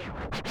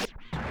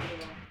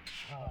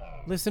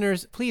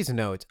 Listeners, please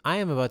note, I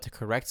am about to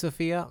correct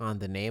Sophia on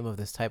the name of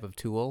this type of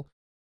tool.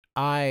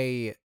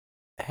 I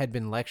had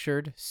been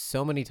lectured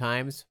so many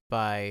times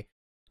by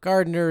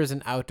gardeners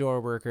and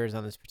outdoor workers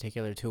on this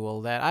particular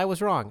tool that I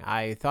was wrong.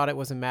 I thought it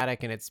was a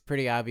mattock, and it's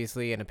pretty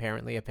obviously and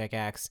apparently a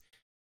pickaxe.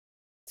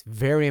 It's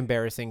very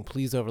embarrassing.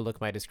 Please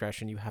overlook my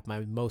discretion. You have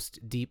my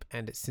most deep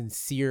and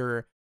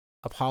sincere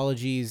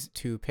apologies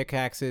to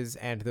pickaxes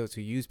and those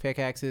who use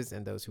pickaxes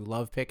and those who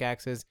love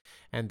pickaxes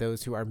and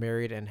those who are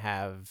married and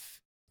have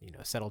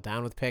settle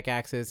down with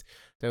pickaxes,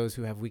 those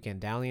who have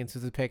weekend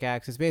dalliances with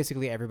pickaxes,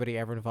 basically everybody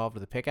ever involved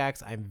with a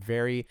pickaxe. I'm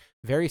very,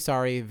 very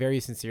sorry, very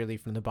sincerely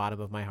from the bottom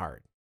of my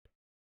heart.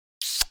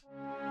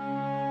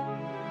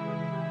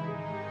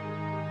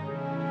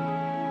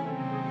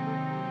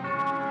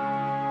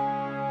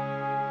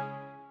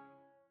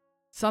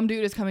 Some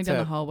dude is coming down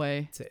the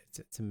hallway.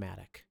 It's a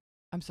matic.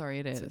 I'm sorry,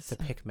 it is. It's a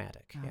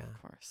pickmatic. Yeah,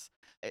 of course.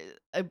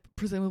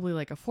 Presumably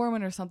like a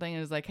foreman or something,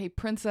 and is like, "Hey,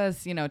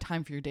 princess,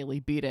 time for your daily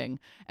beating."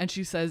 And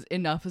she says,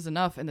 "Enough is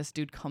enough." And this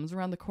dude comes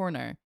around the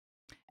corner,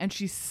 and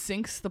she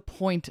sinks the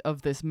point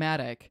of this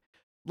matic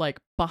like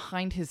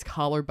behind his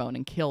collarbone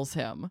and kills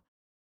him,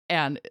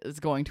 and is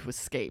going to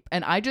escape.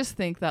 And I just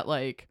think that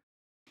like,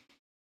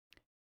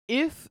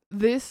 if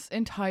this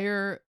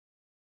entire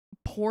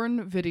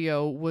porn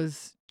video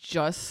was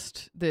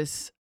just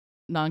this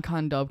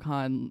non-con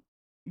dub-con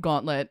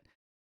gauntlet,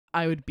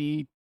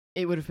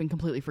 it would have been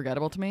completely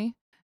forgettable to me,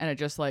 and it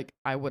just like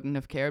I wouldn't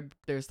have cared.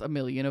 There's a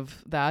million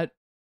of that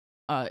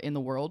in the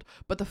world,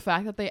 but the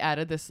fact that they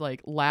added this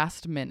like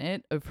last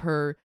minute of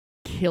her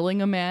killing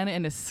a man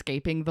and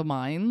escaping the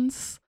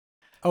mines.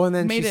 Oh, and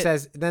then she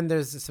says, then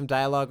there's some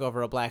dialogue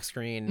over a black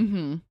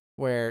screen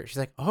where she's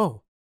like,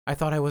 "Oh, I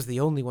thought I was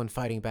the only one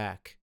fighting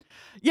back."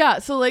 Yeah,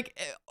 so like,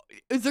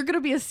 is there going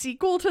to be a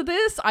sequel to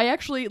this? I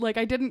actually, like,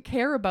 I didn't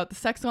care about the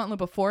sex gauntlet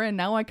before, and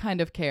now I kind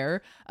of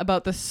care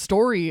about the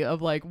story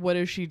of, like, what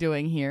is she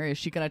doing here? Is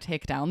she going to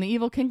take down the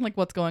evil king? Like,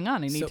 what's going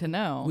on? I need to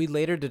know. We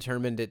later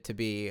determined it to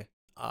be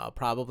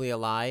probably a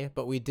lie,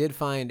 but we did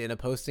find in a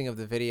posting of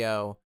the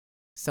video,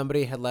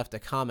 somebody had left a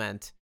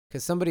comment,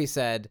 because somebody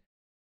said,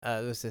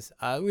 we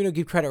don't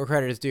give credit where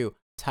credit is due.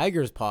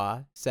 Tiger's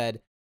Paw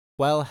said,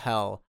 "Well,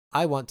 hell,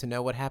 I want to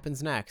know what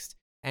happens next."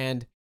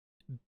 And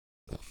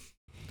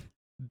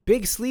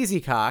Big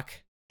Sleazy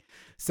Cock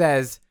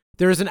says,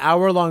 "There's an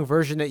hour-long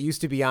version that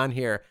used to be on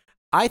here."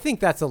 I think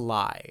that's a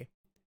lie,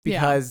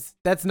 because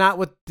that's not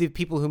what the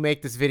people who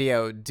make this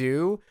video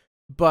do.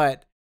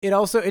 But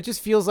it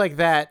just feels like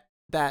that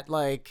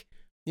like,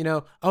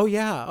 oh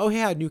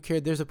yeah, new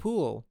kid, there's a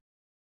pool.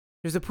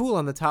 There's a pool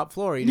on the top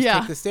floor. You just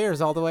take the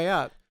stairs all the way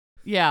up.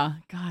 Yeah,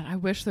 God, I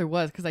wish there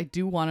was, because I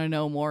do want to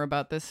know more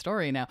about this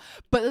story now.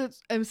 But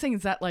I'm saying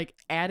is that like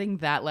adding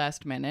that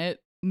last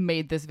minute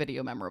made this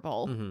video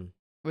memorable,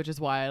 which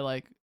is why I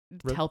like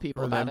tell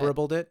people about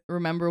it.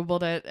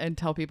 Rememberabled it and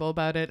tell people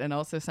about it, and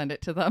also send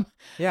it to them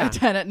at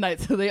 10 at night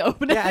so they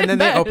open it. Yeah, and then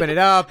they open it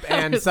up,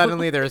 and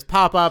suddenly there's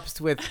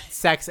pop-ups with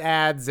sex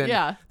ads,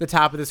 and the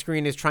top of the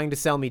screen is trying to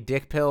sell me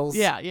dick pills.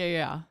 Yeah.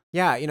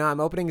 Yeah, I'm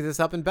opening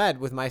this up in bed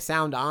with my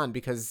sound on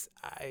because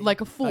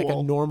like a fool, like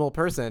a normal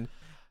person.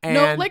 And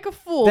no, like a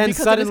fool, then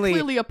because suddenly it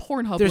is clearly a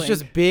Pornhub there's link.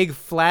 just big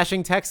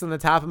flashing text on the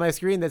top of my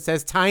screen that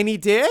says "tiny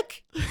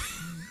dick."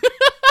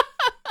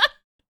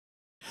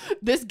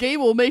 This game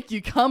will make you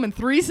come in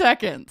 3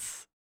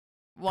 seconds.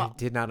 Well, I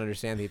did not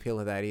understand the appeal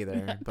of that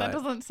either. But that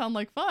doesn't sound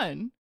like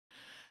fun.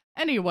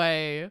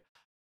 Anyway,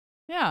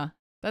 yeah,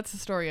 that's the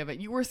story of it.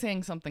 You were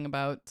saying something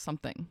about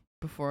something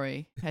before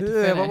I had to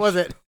finish. What was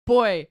it?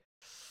 Boy.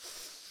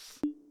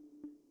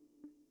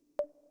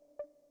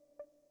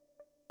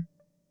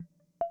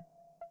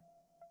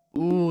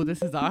 Ooh,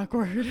 this is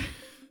awkward.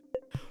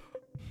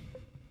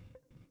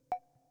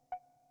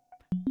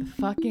 The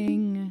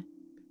fucking,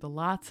 the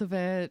lots of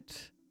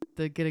it,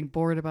 the getting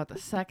bored about the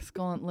sex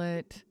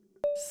gauntlet,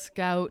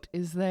 Scout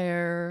is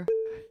there,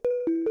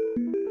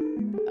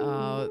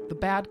 the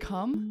bad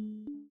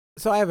cum.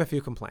 So I have a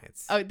few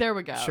complaints. Oh, there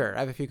we go. Sure,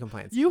 I have a few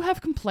complaints. You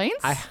have complaints?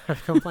 I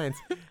have complaints.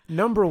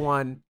 Number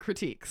one.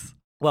 Critiques.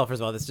 Well,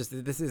 first of all, this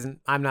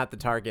isn't, I'm not the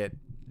target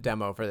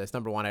demo for this.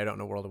 Number one, I don't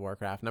know World of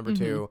Warcraft. Number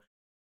two,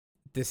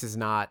 this is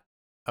not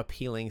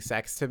appealing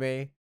sex to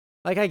me.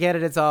 Like, I get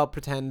it. It's all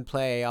pretend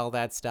play, all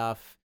that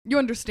stuff. You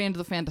understand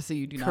the fantasy.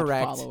 You do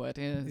Correct. Not follow it.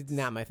 It's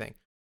not my thing.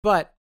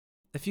 But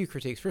a few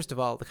critiques. First of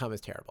all, the cum is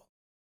terrible.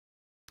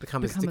 The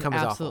cum is absolutely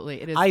awful.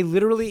 It is. I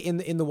literally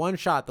in the one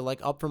shot, the like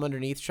up from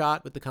underneath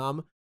shot with the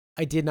cum,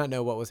 I did not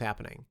know what was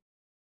happening.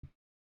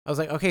 I was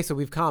like, okay, so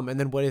we've come, and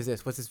then what is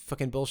this? What's this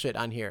fucking bullshit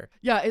on here?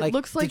 Yeah, it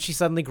looks like. Did she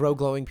suddenly grow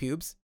glowing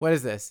pubes? What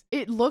is this?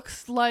 It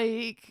looks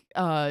like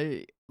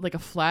a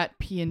flat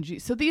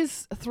PNG. So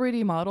these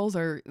 3D models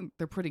they're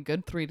pretty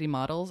good 3D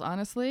models,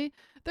 honestly.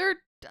 They're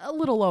a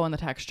little low on the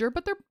texture,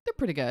 but they're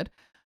pretty good.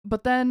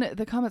 But then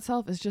the cum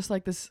itself is just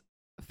like this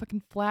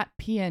fucking flat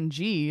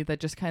PNG that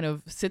just kind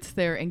of sits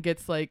there and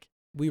gets like.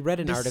 We read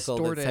an article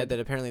that said that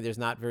apparently there's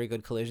not very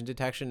good collision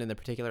detection in the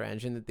particular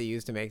engine that they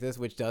use to make this,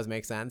 which does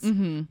make sense.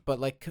 But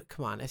like,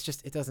 come on,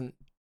 it doesn't.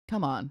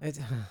 Come on.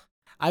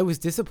 I was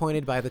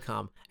disappointed by the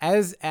cum.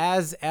 As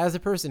a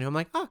person who I'm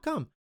like, oh,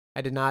 cum.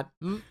 I did not.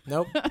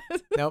 Nope.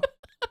 Nope.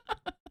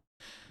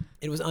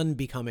 It was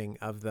unbecoming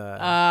of the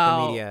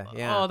media.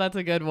 Yeah. Oh, that's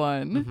a good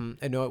one.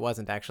 No, it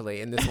wasn't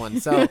actually in this one.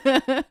 So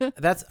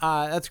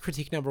that's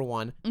critique number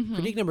one.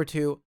 Critique number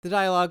two, the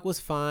dialogue was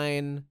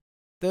fine.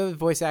 The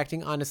voice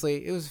acting,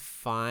 honestly, it was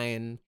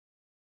fine.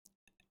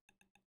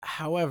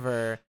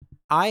 However,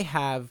 I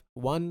have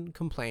one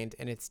complaint,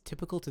 and it's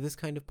typical to this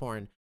kind of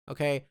porn.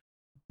 Okay,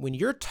 when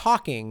you're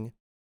talking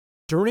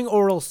during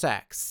oral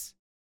sex,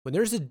 when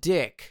there's a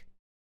dick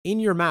in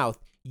your mouth,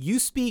 you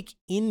speak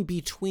in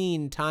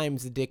between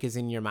times the dick is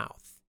in your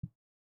mouth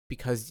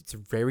because it's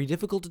very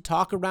difficult to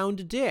talk around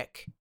a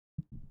dick.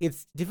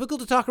 It's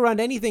difficult to talk around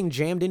anything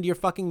jammed into your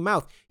fucking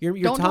mouth. Your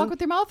Don't tongue, talk with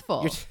your mouth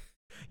full.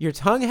 Your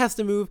tongue has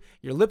to move,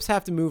 your lips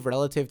have to move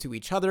relative to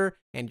each other,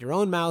 and your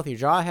own mouth, your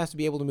jaw has to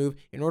be able to move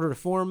in order to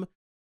form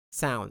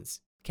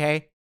sounds.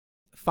 Okay?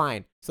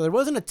 Fine. So there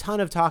wasn't a ton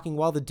of talking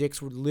while the dicks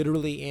were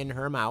literally in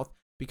her mouth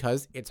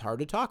because it's hard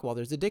to talk while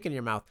there's a dick in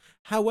your mouth.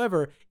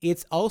 However,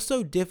 it's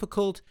also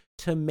difficult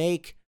to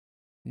make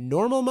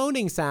normal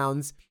moaning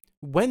sounds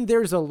when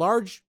there's a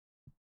large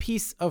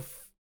piece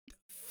of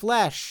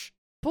flesh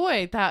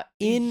Boy, that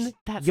in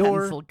that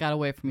your sentence got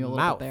away from you a little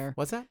mouth. bit there.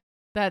 What's that?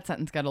 That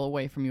sentence got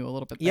away from you a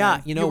little bit there.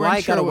 Yeah, you know why weren't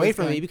it got sure where away was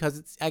from me? going. Because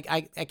it's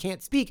I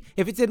can't speak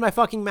if it's in my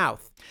fucking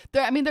mouth.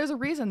 I mean, there's a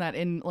reason that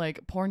in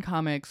like porn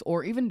comics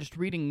or even just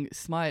reading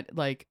smut,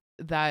 like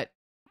that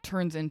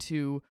turns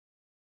into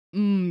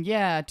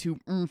yeah to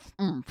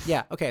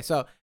Yeah. Okay.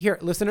 So here,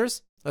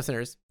 listeners,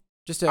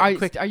 just a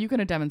quick. Are you going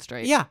to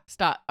demonstrate? Yeah.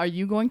 Stop. Are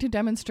you going to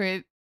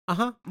demonstrate?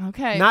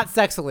 Okay. Not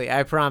sexily,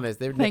 I promise.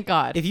 Thank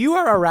God. If you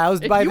are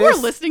aroused by if this, you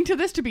are listening to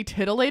this to be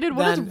titillated,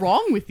 what is then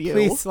wrong with you?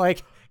 please,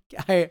 like,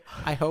 I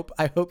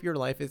hope your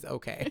life is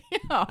okay.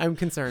 Yeah. I'm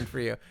concerned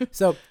for you.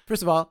 So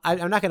first of all,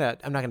 I'm not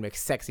gonna make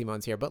sexy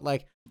moans here, but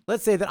like,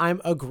 let's say that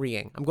I'm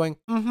agreeing. I'm going,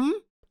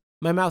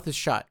 My mouth is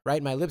shut,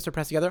 right? My lips are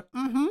pressed together.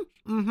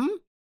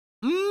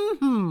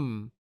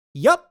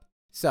 Yup.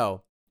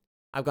 So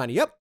I've gone,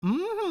 yup.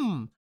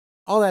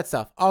 All that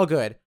stuff, all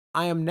good.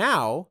 I am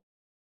now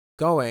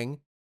going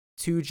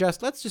to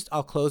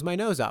I'll close my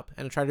nose up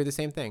and I'll try to do the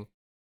same thing.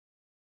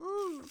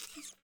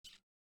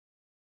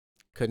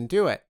 Couldn't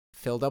do it.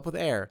 Filled up with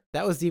air.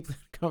 That was deeply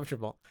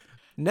uncomfortable.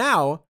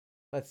 Now,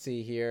 let's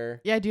see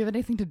here. Yeah, do you have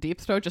anything to deep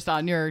throat just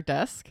on your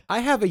desk? I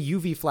have a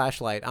UV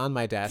flashlight on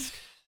my desk,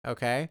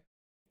 okay?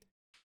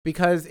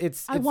 Because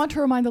it's I want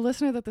to remind the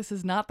listener that this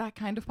is not that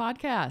kind of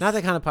podcast. not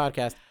that kind of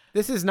podcast.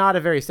 This is not a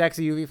very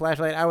sexy UV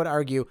flashlight. I would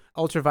argue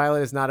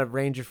ultraviolet is not a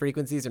range of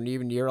frequencies or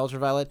even near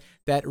ultraviolet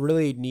that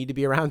really need to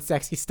be around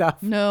sexy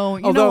stuff. No,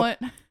 you Although, know what?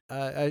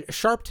 A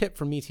sharp tip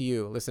from me to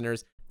you,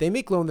 listeners. They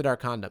make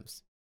glow-in-the-dark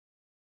condoms.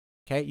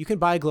 Okay? You can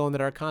buy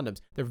glow-in-the-dark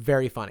condoms. They're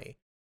very funny.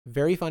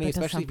 Very funny, That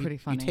does especially sound if you pretty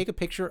funny. take a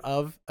picture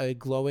of a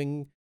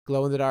glowing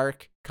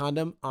glow-in-the-dark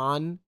condom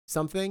on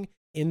something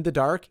in the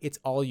dark. It's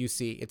all you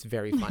see. It's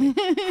very funny.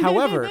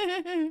 However,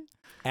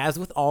 as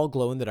with all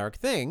glow-in-the-dark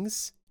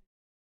things,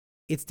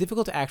 it's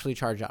difficult to actually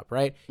charge up,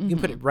 right? You can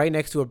put it right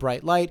next to a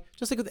bright light,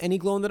 just like with any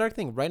glow-in-the-dark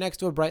thing. Right next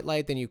to a bright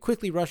light, then you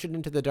quickly rush it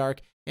into the dark,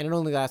 and it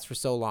only lasts for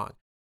so long.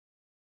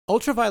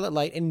 Ultraviolet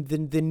light and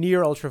the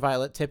near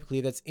ultraviolet,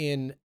 typically that's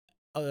in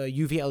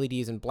UV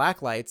LEDs and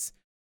black lights,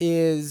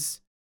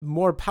 is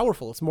more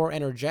powerful. It's more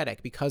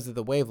energetic because of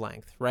the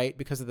wavelength, right?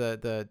 Because of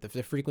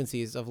the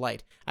frequencies of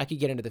light. I could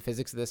get into the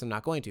physics of this. I'm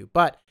not going to.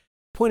 But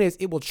point is,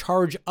 it will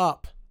charge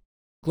up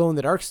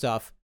glow-in-the-dark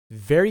stuff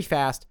very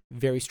fast,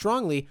 very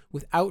strongly,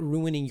 without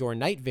ruining your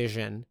night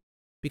vision,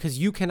 because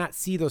you cannot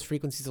see those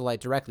frequencies of light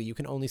directly. You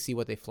can only see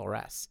what they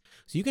fluoresce.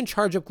 So you can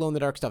charge up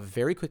glow-in-the-dark stuff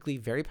very quickly,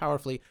 very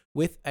powerfully,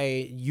 with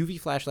a UV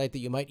flashlight that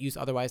you might use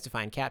otherwise to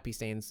find cat pee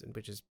stains,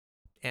 which is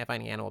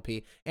finding animal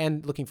pee,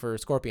 and looking for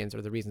scorpions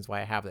are the reasons why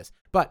I have this.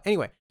 But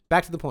anyway,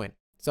 back to the point.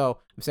 So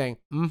I'm saying,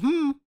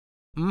 I'm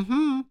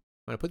going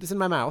to put this in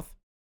my mouth.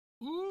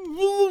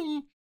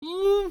 Ow,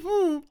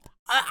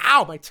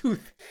 my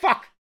tooth.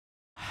 Fuck.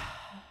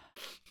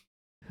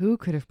 Who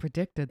could have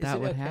predicted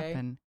that would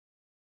happen?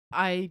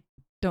 I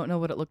don't know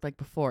what it looked like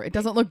before. It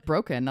doesn't look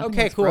broken. Nothing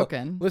Okay, looks cool.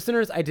 broken.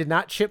 Listeners, I did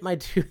not chip my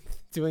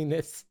tooth doing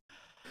this.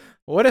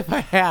 What if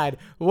I had?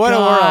 What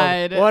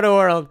God. a world. What a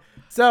world.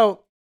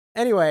 So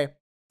anyway,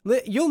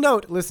 you'll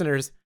note,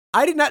 listeners,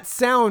 I did not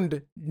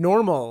sound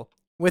normal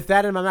with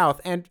that in my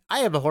mouth. And I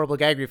have a horrible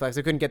gag reflex.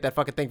 I couldn't get that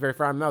fucking thing very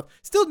far in my mouth.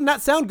 Still did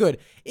not sound good.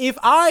 If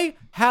I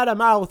had a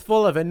mouth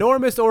full of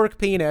enormous orc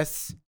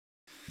penis,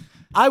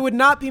 I would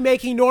not be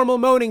making normal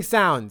moaning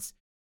sounds.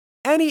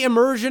 Any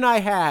immersion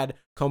I had,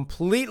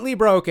 completely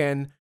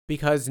broken,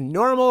 because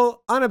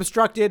normal,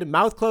 unobstructed,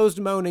 mouth-closed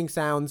moaning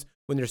sounds,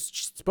 when they're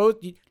supposed...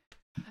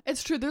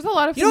 It's true. There's a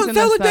lot of You things don't in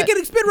sound this like that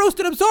getting spit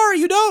roasted. I'm sorry,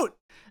 you don't.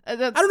 I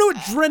don't know what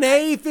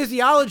Draenei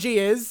physiology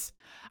is.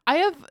 I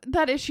have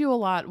that issue a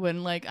lot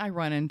when, like, I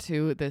run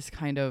into this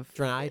kind of...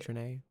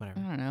 Draenei, whatever.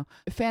 I don't know.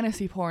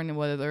 Fantasy porn,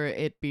 whether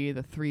it be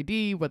the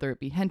 3D, whether it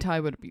be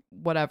hentai, whether it be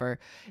whatever,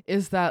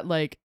 is that,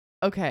 like,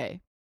 okay,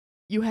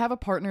 you have a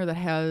partner that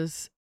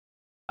has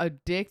a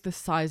dick the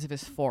size of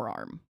his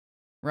forearm,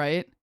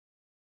 right?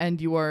 And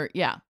you are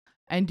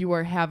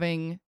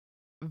having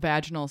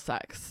vaginal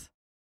sex.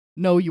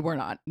 No, you are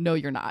not. No,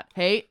 you're not.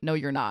 Hey, no,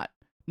 you're not.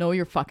 No,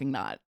 you're fucking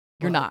not.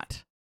 You're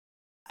not.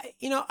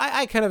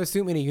 I kind of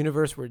assume in a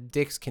universe where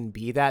dicks can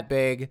be that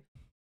big,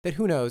 that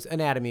who knows,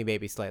 anatomy may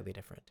be slightly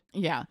different.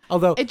 Yeah.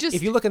 Although,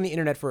 if you look on the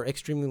internet for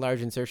extremely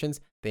large insertions,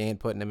 they ain't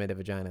putting them into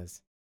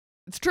vaginas.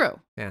 It's true.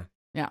 Yeah.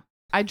 Yeah.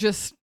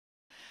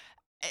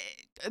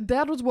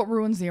 That was what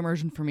ruins the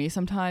immersion for me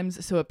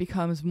sometimes. So it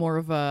becomes more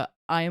of a,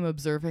 I am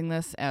observing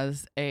this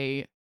as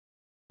a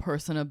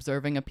person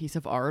observing a piece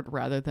of art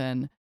rather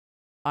than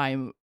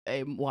I'm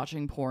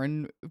watching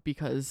porn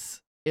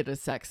because it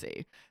is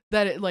sexy.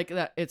 That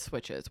it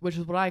switches, which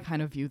is what I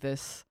kind of view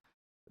this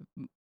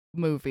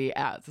movie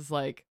as. Is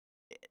like,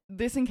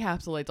 this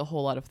encapsulates a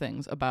whole lot of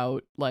things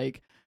about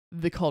like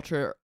the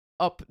culture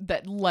up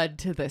that led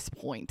to this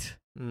point.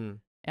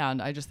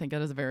 And I just think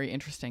that is a very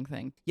interesting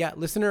thing. Yeah,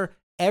 listener,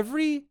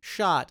 every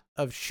shot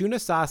of Shuna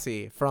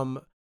Sasi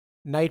from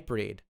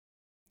Nightbreed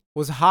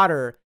was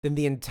hotter than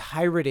the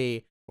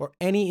entirety or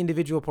any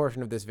individual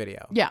portion of this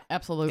video. Yeah,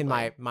 absolutely. In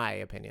my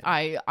opinion.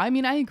 I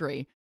mean, I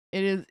agree.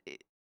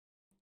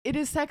 It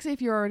is sexy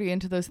if you're already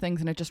into those things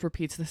and it just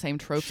repeats the same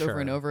tropes over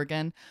and over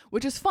again,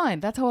 which is fine.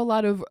 That's how a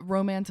lot of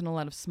romance and a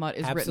lot of smut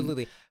is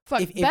Absolutely. written.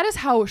 Fuck, that is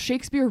how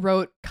Shakespeare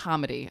wrote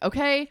comedy,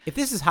 okay? If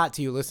this is hot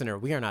to you, listener,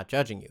 we are not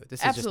judging you.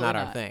 This is Absolutely just not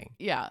not our thing.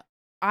 Yeah.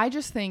 I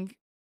just think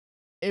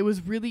it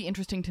was really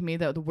interesting to me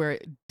that where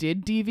it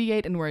did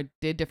deviate and where it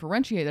did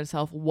differentiate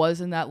itself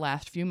was in that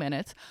last few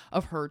minutes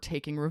of her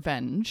taking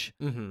revenge,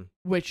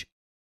 which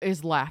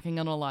is lacking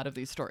in a lot of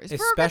these stories.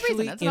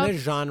 Especially in a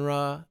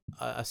genre,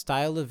 a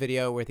style of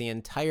video where the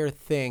entire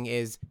thing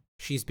is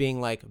she's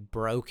being like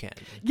broken.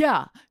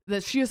 Yeah,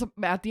 that she is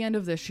at the end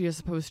of this. She is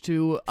supposed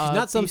to. She's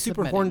not some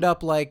super horned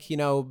up, like,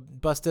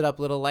 busted up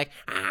little like,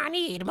 I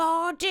need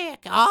more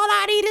dick. All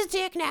I need is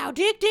dick now.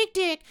 Dick, dick,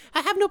 dick.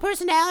 I have no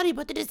personality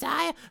but the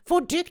desire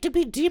for dick to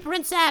be deeper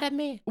inside of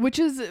me. Which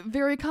is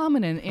very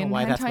common in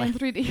hentai and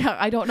 3D. Yeah,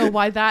 I don't know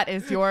why that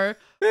is your.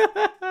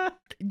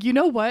 You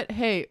know what?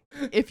 Hey,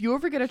 if you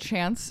ever get a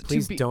chance,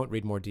 please don't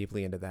read more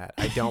deeply into that.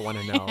 I don't want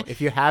to know. If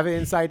you have an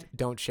insight,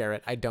 don't share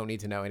it. I don't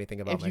need to know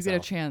anything about myself. If you get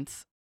a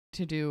chance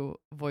to do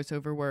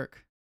voiceover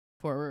work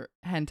for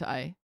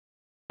hentai,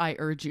 I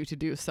urge you to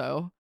do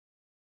so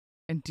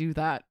and do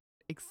that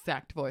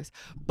exact voice.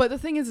 But the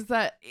thing is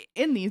that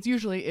in these,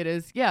 usually it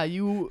is,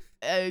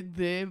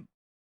 the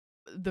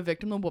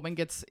victim, the woman,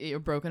 gets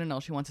broken and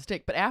all she wants is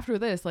dick. But after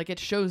this, like, it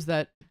shows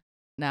that,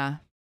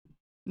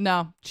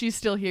 no, she's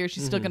still here.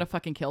 She's still gonna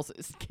fucking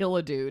kill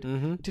a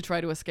dude to try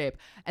to escape.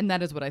 And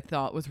that is what I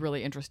thought was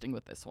really interesting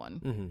with this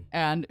one.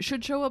 And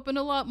should show up in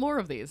a lot more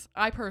of these.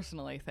 I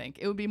personally think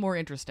it would be more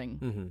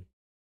interesting.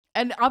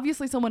 And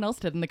obviously someone else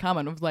did in the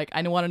comment of like,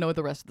 I want to know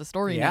the rest of the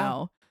story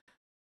now.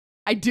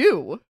 I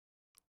do.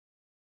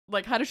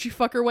 Like, how does she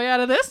fuck her way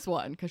out of this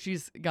one? Because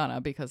she's gonna,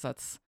 because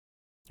that's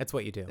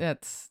what you do.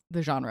 That's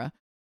the genre.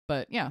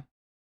 But yeah,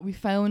 we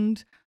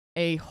found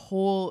a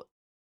whole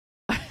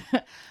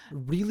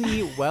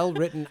really well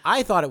written.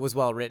 I thought it was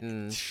well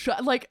written.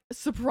 Like,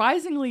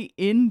 surprisingly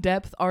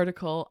in-depth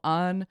article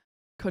on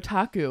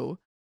Kotaku.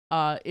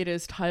 It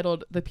is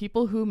titled "The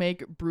People Who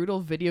Make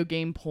Brutal Video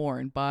Game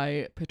Porn"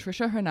 by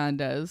Patricia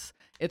Hernandez.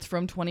 It's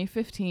from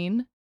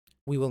 2015.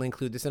 We will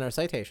include this in our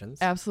citations.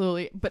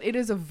 Absolutely, but it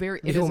is a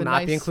very. We will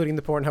not be including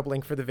the Pornhub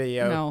link for the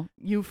video. No,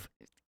 you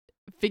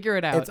figure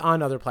it out. It's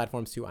on other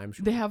platforms too, I'm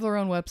sure. They have their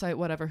own website,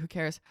 whatever. Who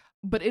cares?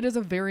 But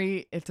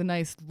it's a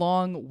nice,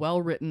 long,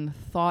 well-written,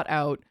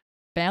 thought-out,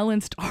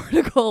 balanced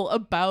article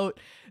about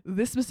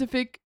this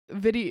specific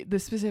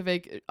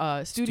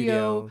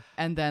studio,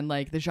 and then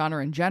like the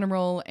genre in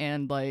general,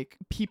 and like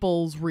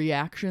people's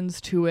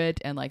reactions to it,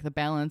 and like the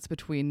balance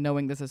between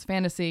knowing this is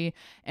fantasy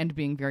and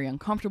being very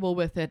uncomfortable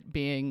with it,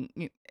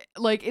 being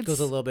like, it goes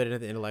a little bit into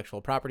the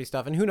intellectual property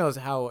stuff, and who knows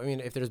how. I mean,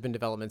 if there's been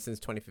development since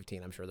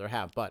 2015, I'm sure there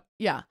have, but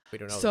yeah, we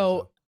don't know.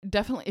 So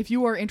definitely, if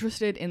you are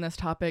interested in this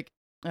topic,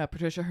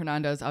 Patricia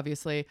Hernandez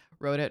obviously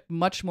wrote it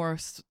much more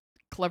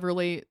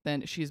cleverly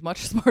than she's much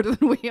smarter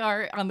than we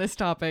are on this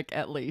topic,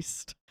 at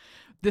least.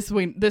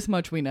 This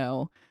much we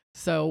know,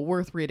 so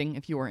worth reading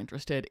if you are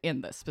interested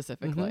in this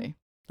specifically.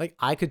 Like,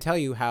 I could tell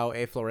you how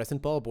a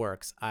fluorescent bulb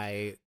works.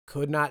 I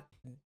could not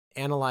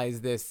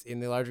analyze this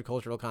in the larger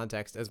cultural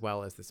context as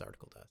well as this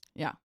article does.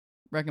 Yeah,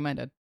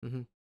 recommended.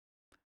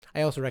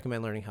 I also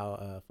recommend learning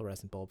how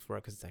fluorescent bulbs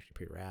work because it's actually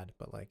pretty rad,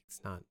 but like,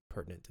 it's not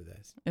pertinent to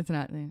this. It's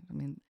not. I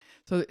mean,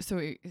 so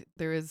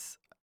there is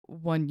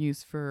one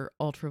use for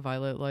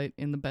ultraviolet light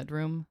in the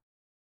bedroom,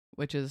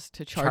 which is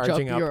to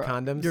charging up your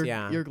condoms,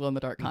 your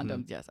glow-in-the-dark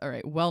condoms. Yes, all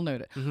right, well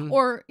noted.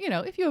 Or,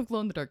 if you have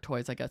glow-in-the-dark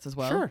toys, I guess, as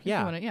well. Sure,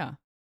 yeah.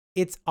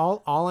 It's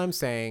all I'm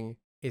saying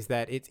is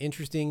that it's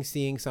interesting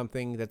seeing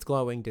something that's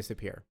glowing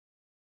disappear.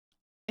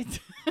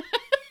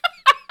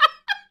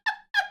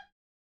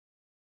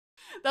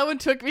 That one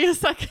took me a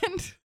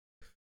second.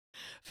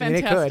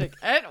 Fantastic.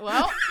 And,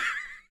 well,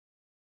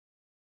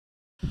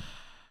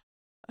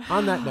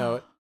 on that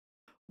note,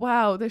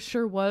 wow, this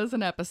sure was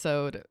an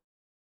episode.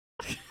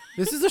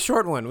 This is a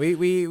short one.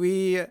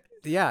 We've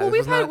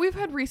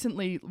had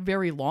recently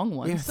very long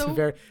ones. Yeah, so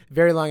very,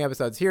 very long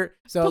episodes here.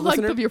 So the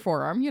listener, length of your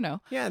forearm,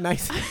 Yeah,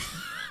 nice.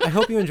 I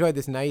hope you enjoyed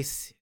this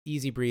nice,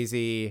 easy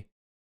breezy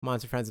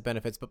Monster Friends of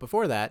Benefits. But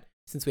before that,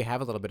 since we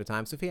have a little bit of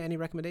time, Sophia, any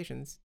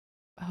recommendations?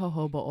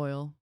 Jojoba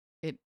oil.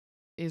 It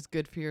is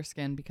good for your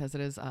skin because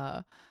it is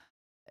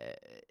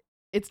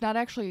it's not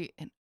actually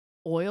an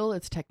oil,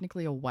 it's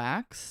technically a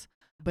wax,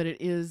 but it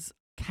is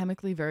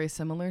chemically very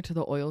similar to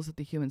the oils that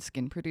the human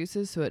skin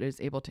produces, so it is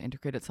able to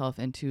integrate itself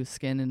into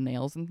skin and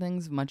nails and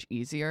things much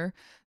easier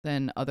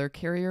than other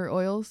carrier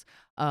oils.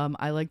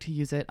 I like to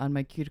use it on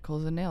my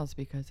cuticles and nails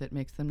because it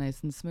makes them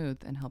nice and smooth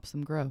and helps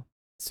them grow.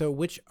 So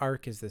which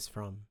arc is this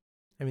from?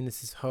 I mean,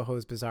 this is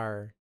Ho-Ho's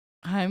Bizarre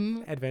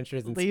I'm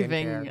Adventures in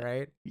leaving Skincare,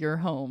 right? your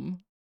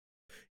home.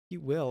 You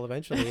will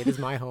eventually. It is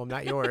my home,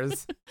 not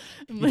yours.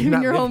 I'm You do leaving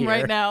not your live home here.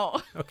 right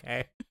now.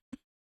 Okay.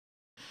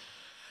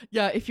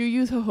 Yeah, if you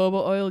use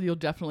jojoba oil, you'll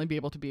definitely be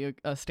able to be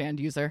a stand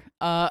user.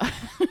 An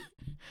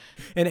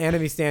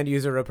enemy stand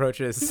user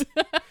approaches.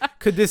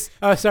 Could this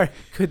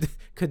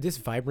could this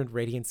vibrant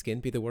radiant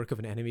skin be the work of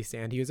an enemy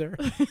stand user?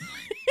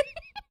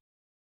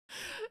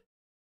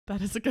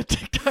 That is a good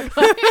TikTok.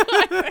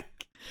 I think.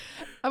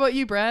 How about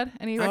you, Brad?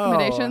 Any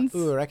recommendations?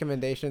 Ooh,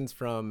 recommendations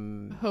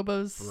from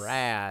Hobos.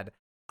 Brad.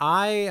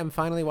 I am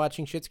finally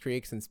watching Schitt's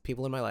Creek since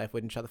people in my life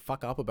wouldn't shut the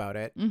fuck up about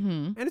it. Mm-hmm.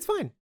 And it's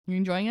fine. You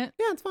enjoying it?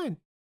 Yeah, it's fine.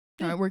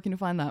 All right, where can you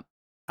find that?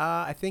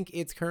 I think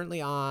it's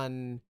currently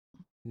on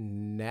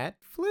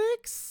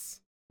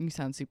Netflix. You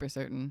sound super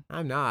certain.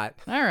 I'm not.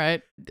 All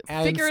right,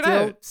 figure it still,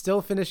 out.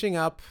 Still finishing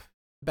up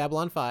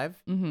Babylon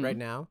 5 Mhm. right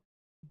now.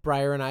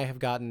 Briar and I have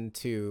gotten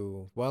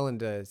to well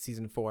into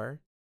season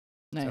 4.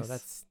 Nice. So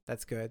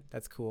that's good.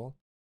 That's cool.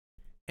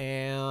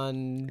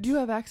 And Do you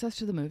have access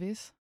to the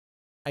movies?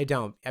 I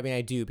don't. I mean,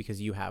 I do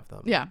because you have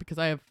them. Yeah, because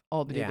I have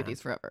all the Yeah.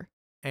 DVDs forever.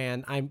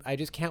 And I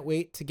just can't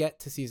wait to get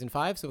to season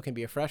 5 so it can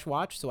be a fresh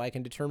watch so I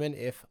can determine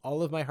if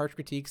all of my harsh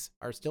critiques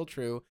are still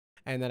true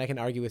and then I can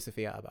argue with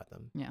Sophia about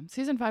them. Yeah,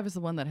 season 5 is the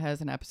one that has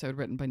an episode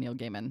written by Neil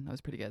Gaiman. That was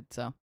pretty good.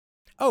 So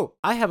Oh,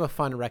 I have a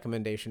fun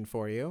recommendation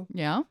for you,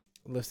 yeah,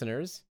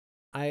 listeners.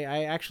 I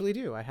actually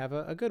do. I have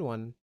a good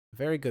one, a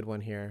very good one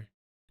here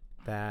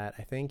that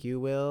I think you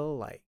will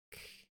like.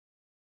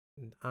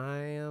 And I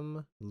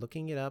am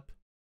looking it up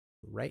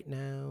right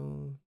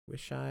now.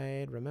 Wish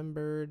I'd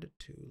remembered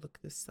to look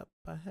this up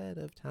ahead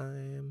of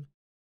time,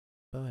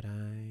 but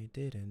I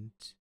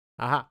didn't.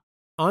 Aha!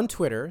 On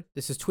Twitter,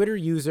 this is Twitter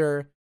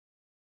user.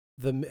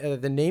 The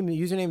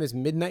username is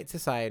Midnight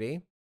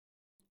Society,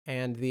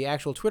 and the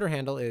actual Twitter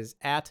handle is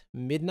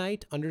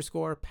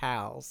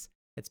 @midnight_pals.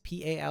 It's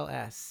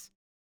PALS,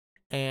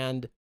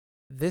 and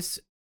this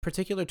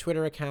particular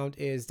Twitter account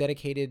is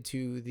dedicated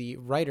to the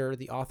writer,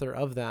 the author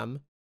of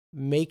them,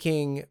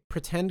 making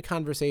pretend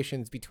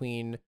conversations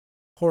between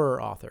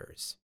horror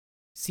authors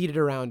seated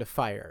around a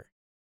fire.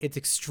 It's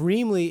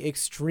extremely,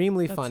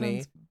 extremely that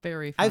funny. sounds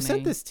very funny. I've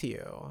sent this to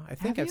you. I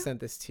think Have I've you? sent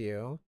this to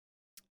you.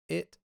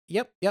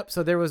 Yep.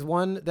 So there was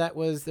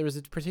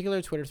a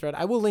particular Twitter thread.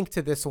 I will link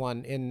to this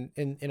one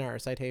in our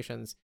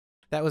citations.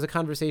 That was a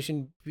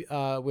conversation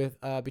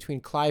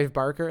between Clive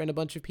Barker and a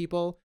bunch of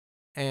people,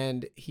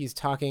 and he's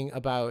talking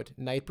about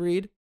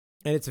Nightbreed,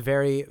 and it's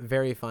very,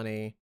 very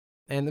funny.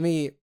 And let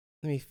me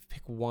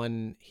pick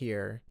one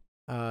here.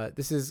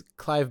 This is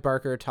Clive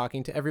Barker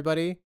talking to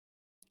everybody,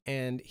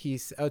 and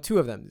he's two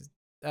of them.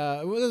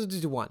 Let's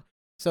just do one.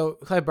 So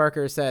Clive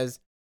Barker says,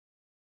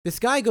 "This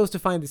guy goes to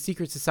find the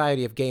secret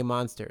society of gay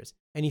monsters,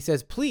 and he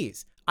says,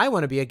 'Please, I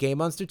want to be a gay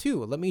monster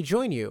too. Let me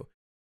join you.'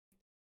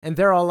 And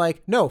they're all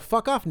like, 'No,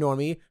 fuck off,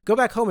 Normie. Go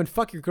back home and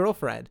fuck your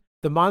girlfriend.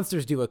 The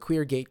monsters do a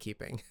queer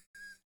gatekeeping.'"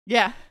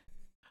 Yeah.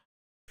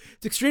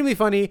 It's extremely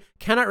funny.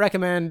 Cannot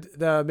recommend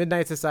the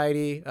Midnight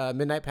Society,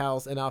 Midnight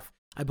Pals enough.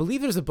 I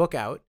believe there's a book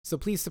out, so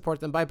please support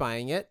them by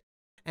buying it.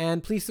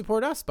 And please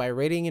support us by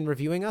rating and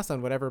reviewing us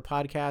on whatever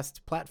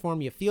podcast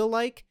platform you feel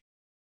like.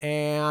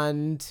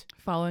 And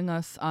Following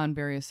us on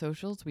various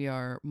socials, we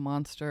are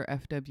Monster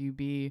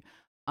FWB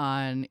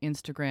on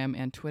Instagram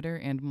and Twitter,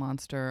 and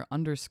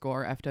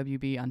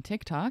Monster_FWB on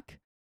TikTok,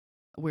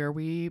 where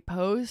we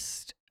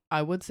post,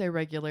 I would say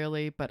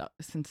regularly, but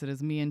since it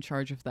is me in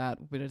charge of that,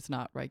 it's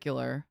not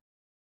regular.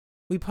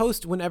 we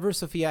post whenever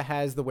Sophia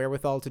has the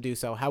wherewithal to do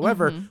so.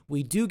 However, Mhm.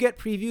 we do get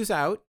previews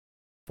out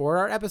for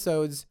our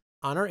episodes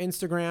on our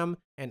Instagram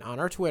and on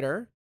our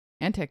Twitter.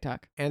 And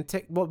TikTok. And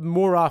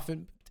more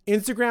often,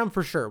 Instagram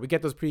for sure. We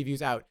get those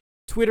previews out.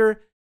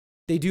 Twitter,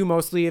 they do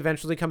mostly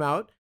eventually come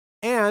out.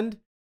 And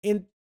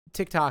in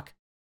TikTok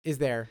is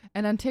there.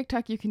 And on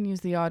TikTok, you can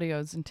use the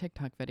audios in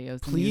TikTok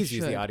videos. and you Please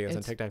use the should. audios on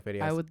It's- TikTok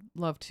videos. I would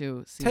love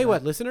to see Tell you that.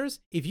 what,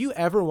 listeners, if you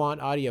ever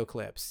want audio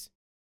clips,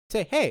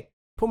 say, hey,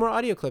 put more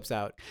audio clips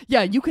out.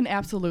 Yeah, you can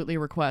absolutely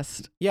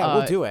request. Yeah,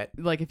 we'll do it.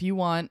 Like if you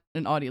want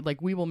an audio,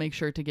 like we will make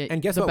sure to get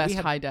And guess the what? best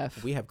high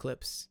def. We have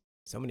clips.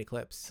 So many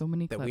clips. So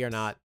many that clips.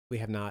 we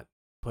have not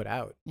put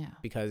out. Yeah.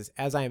 Because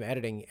as I am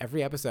editing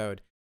every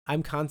episode,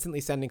 I'm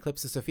constantly sending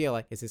clips to Sophia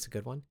like, is this a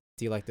good one?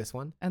 Do you like this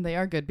one? And they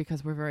are good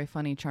because we're very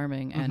funny,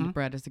 charming, and Mhm.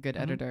 Brad is a good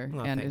Mhm. editor Oh,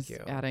 and thank is you.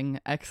 adding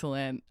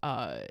excellent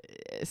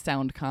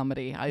sound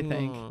comedy, I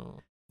think.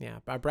 Yeah,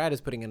 Brad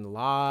is putting in a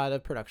lot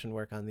of production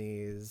work on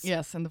these.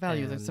 Yes, and the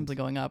values are And- simply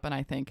going up, and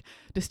I think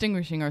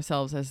distinguishing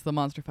ourselves as the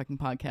Monster Fucking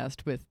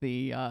Podcast with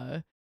the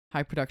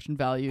high production I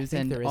values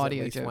think and there is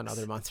audio at least jokes. one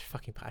other monster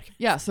fucking podcast.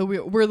 Yeah, so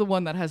we're the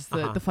one that has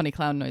the, Uh-huh. the funny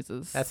clown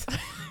noises. That's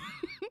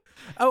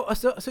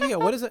so yeah.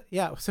 What is it?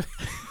 Yeah. So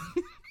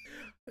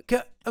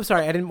I'm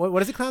sorry. I didn't. What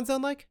does the clown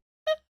sound like?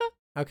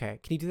 Okay,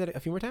 can you do that a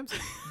few more times?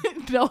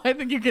 No, I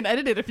think you can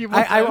edit it if you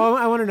want. I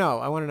want to know.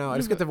 I want to know. I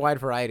just get the wide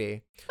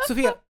variety.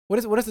 Sophia, what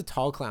does a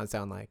tall clown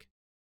sound like?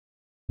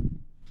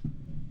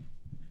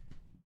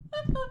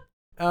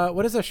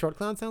 What does a short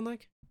clown sound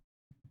like?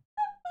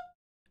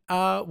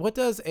 What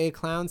does a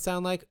clown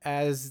sound like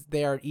as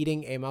they are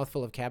eating a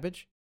mouthful of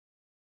cabbage?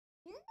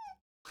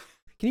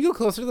 Can you go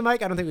closer to the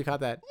mic? I don't think we caught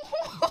that.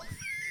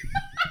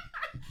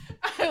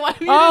 I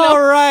want you to All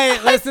know.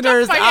 right,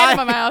 listeners. I stuck my hand in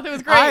my mouth. It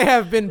was great. I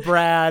have been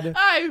Brad,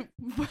 I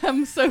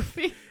am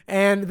Sophie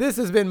and this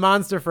has been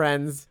Monster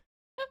Friends.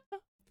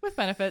 with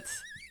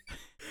benefits.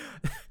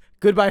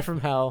 Goodbye from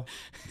hell.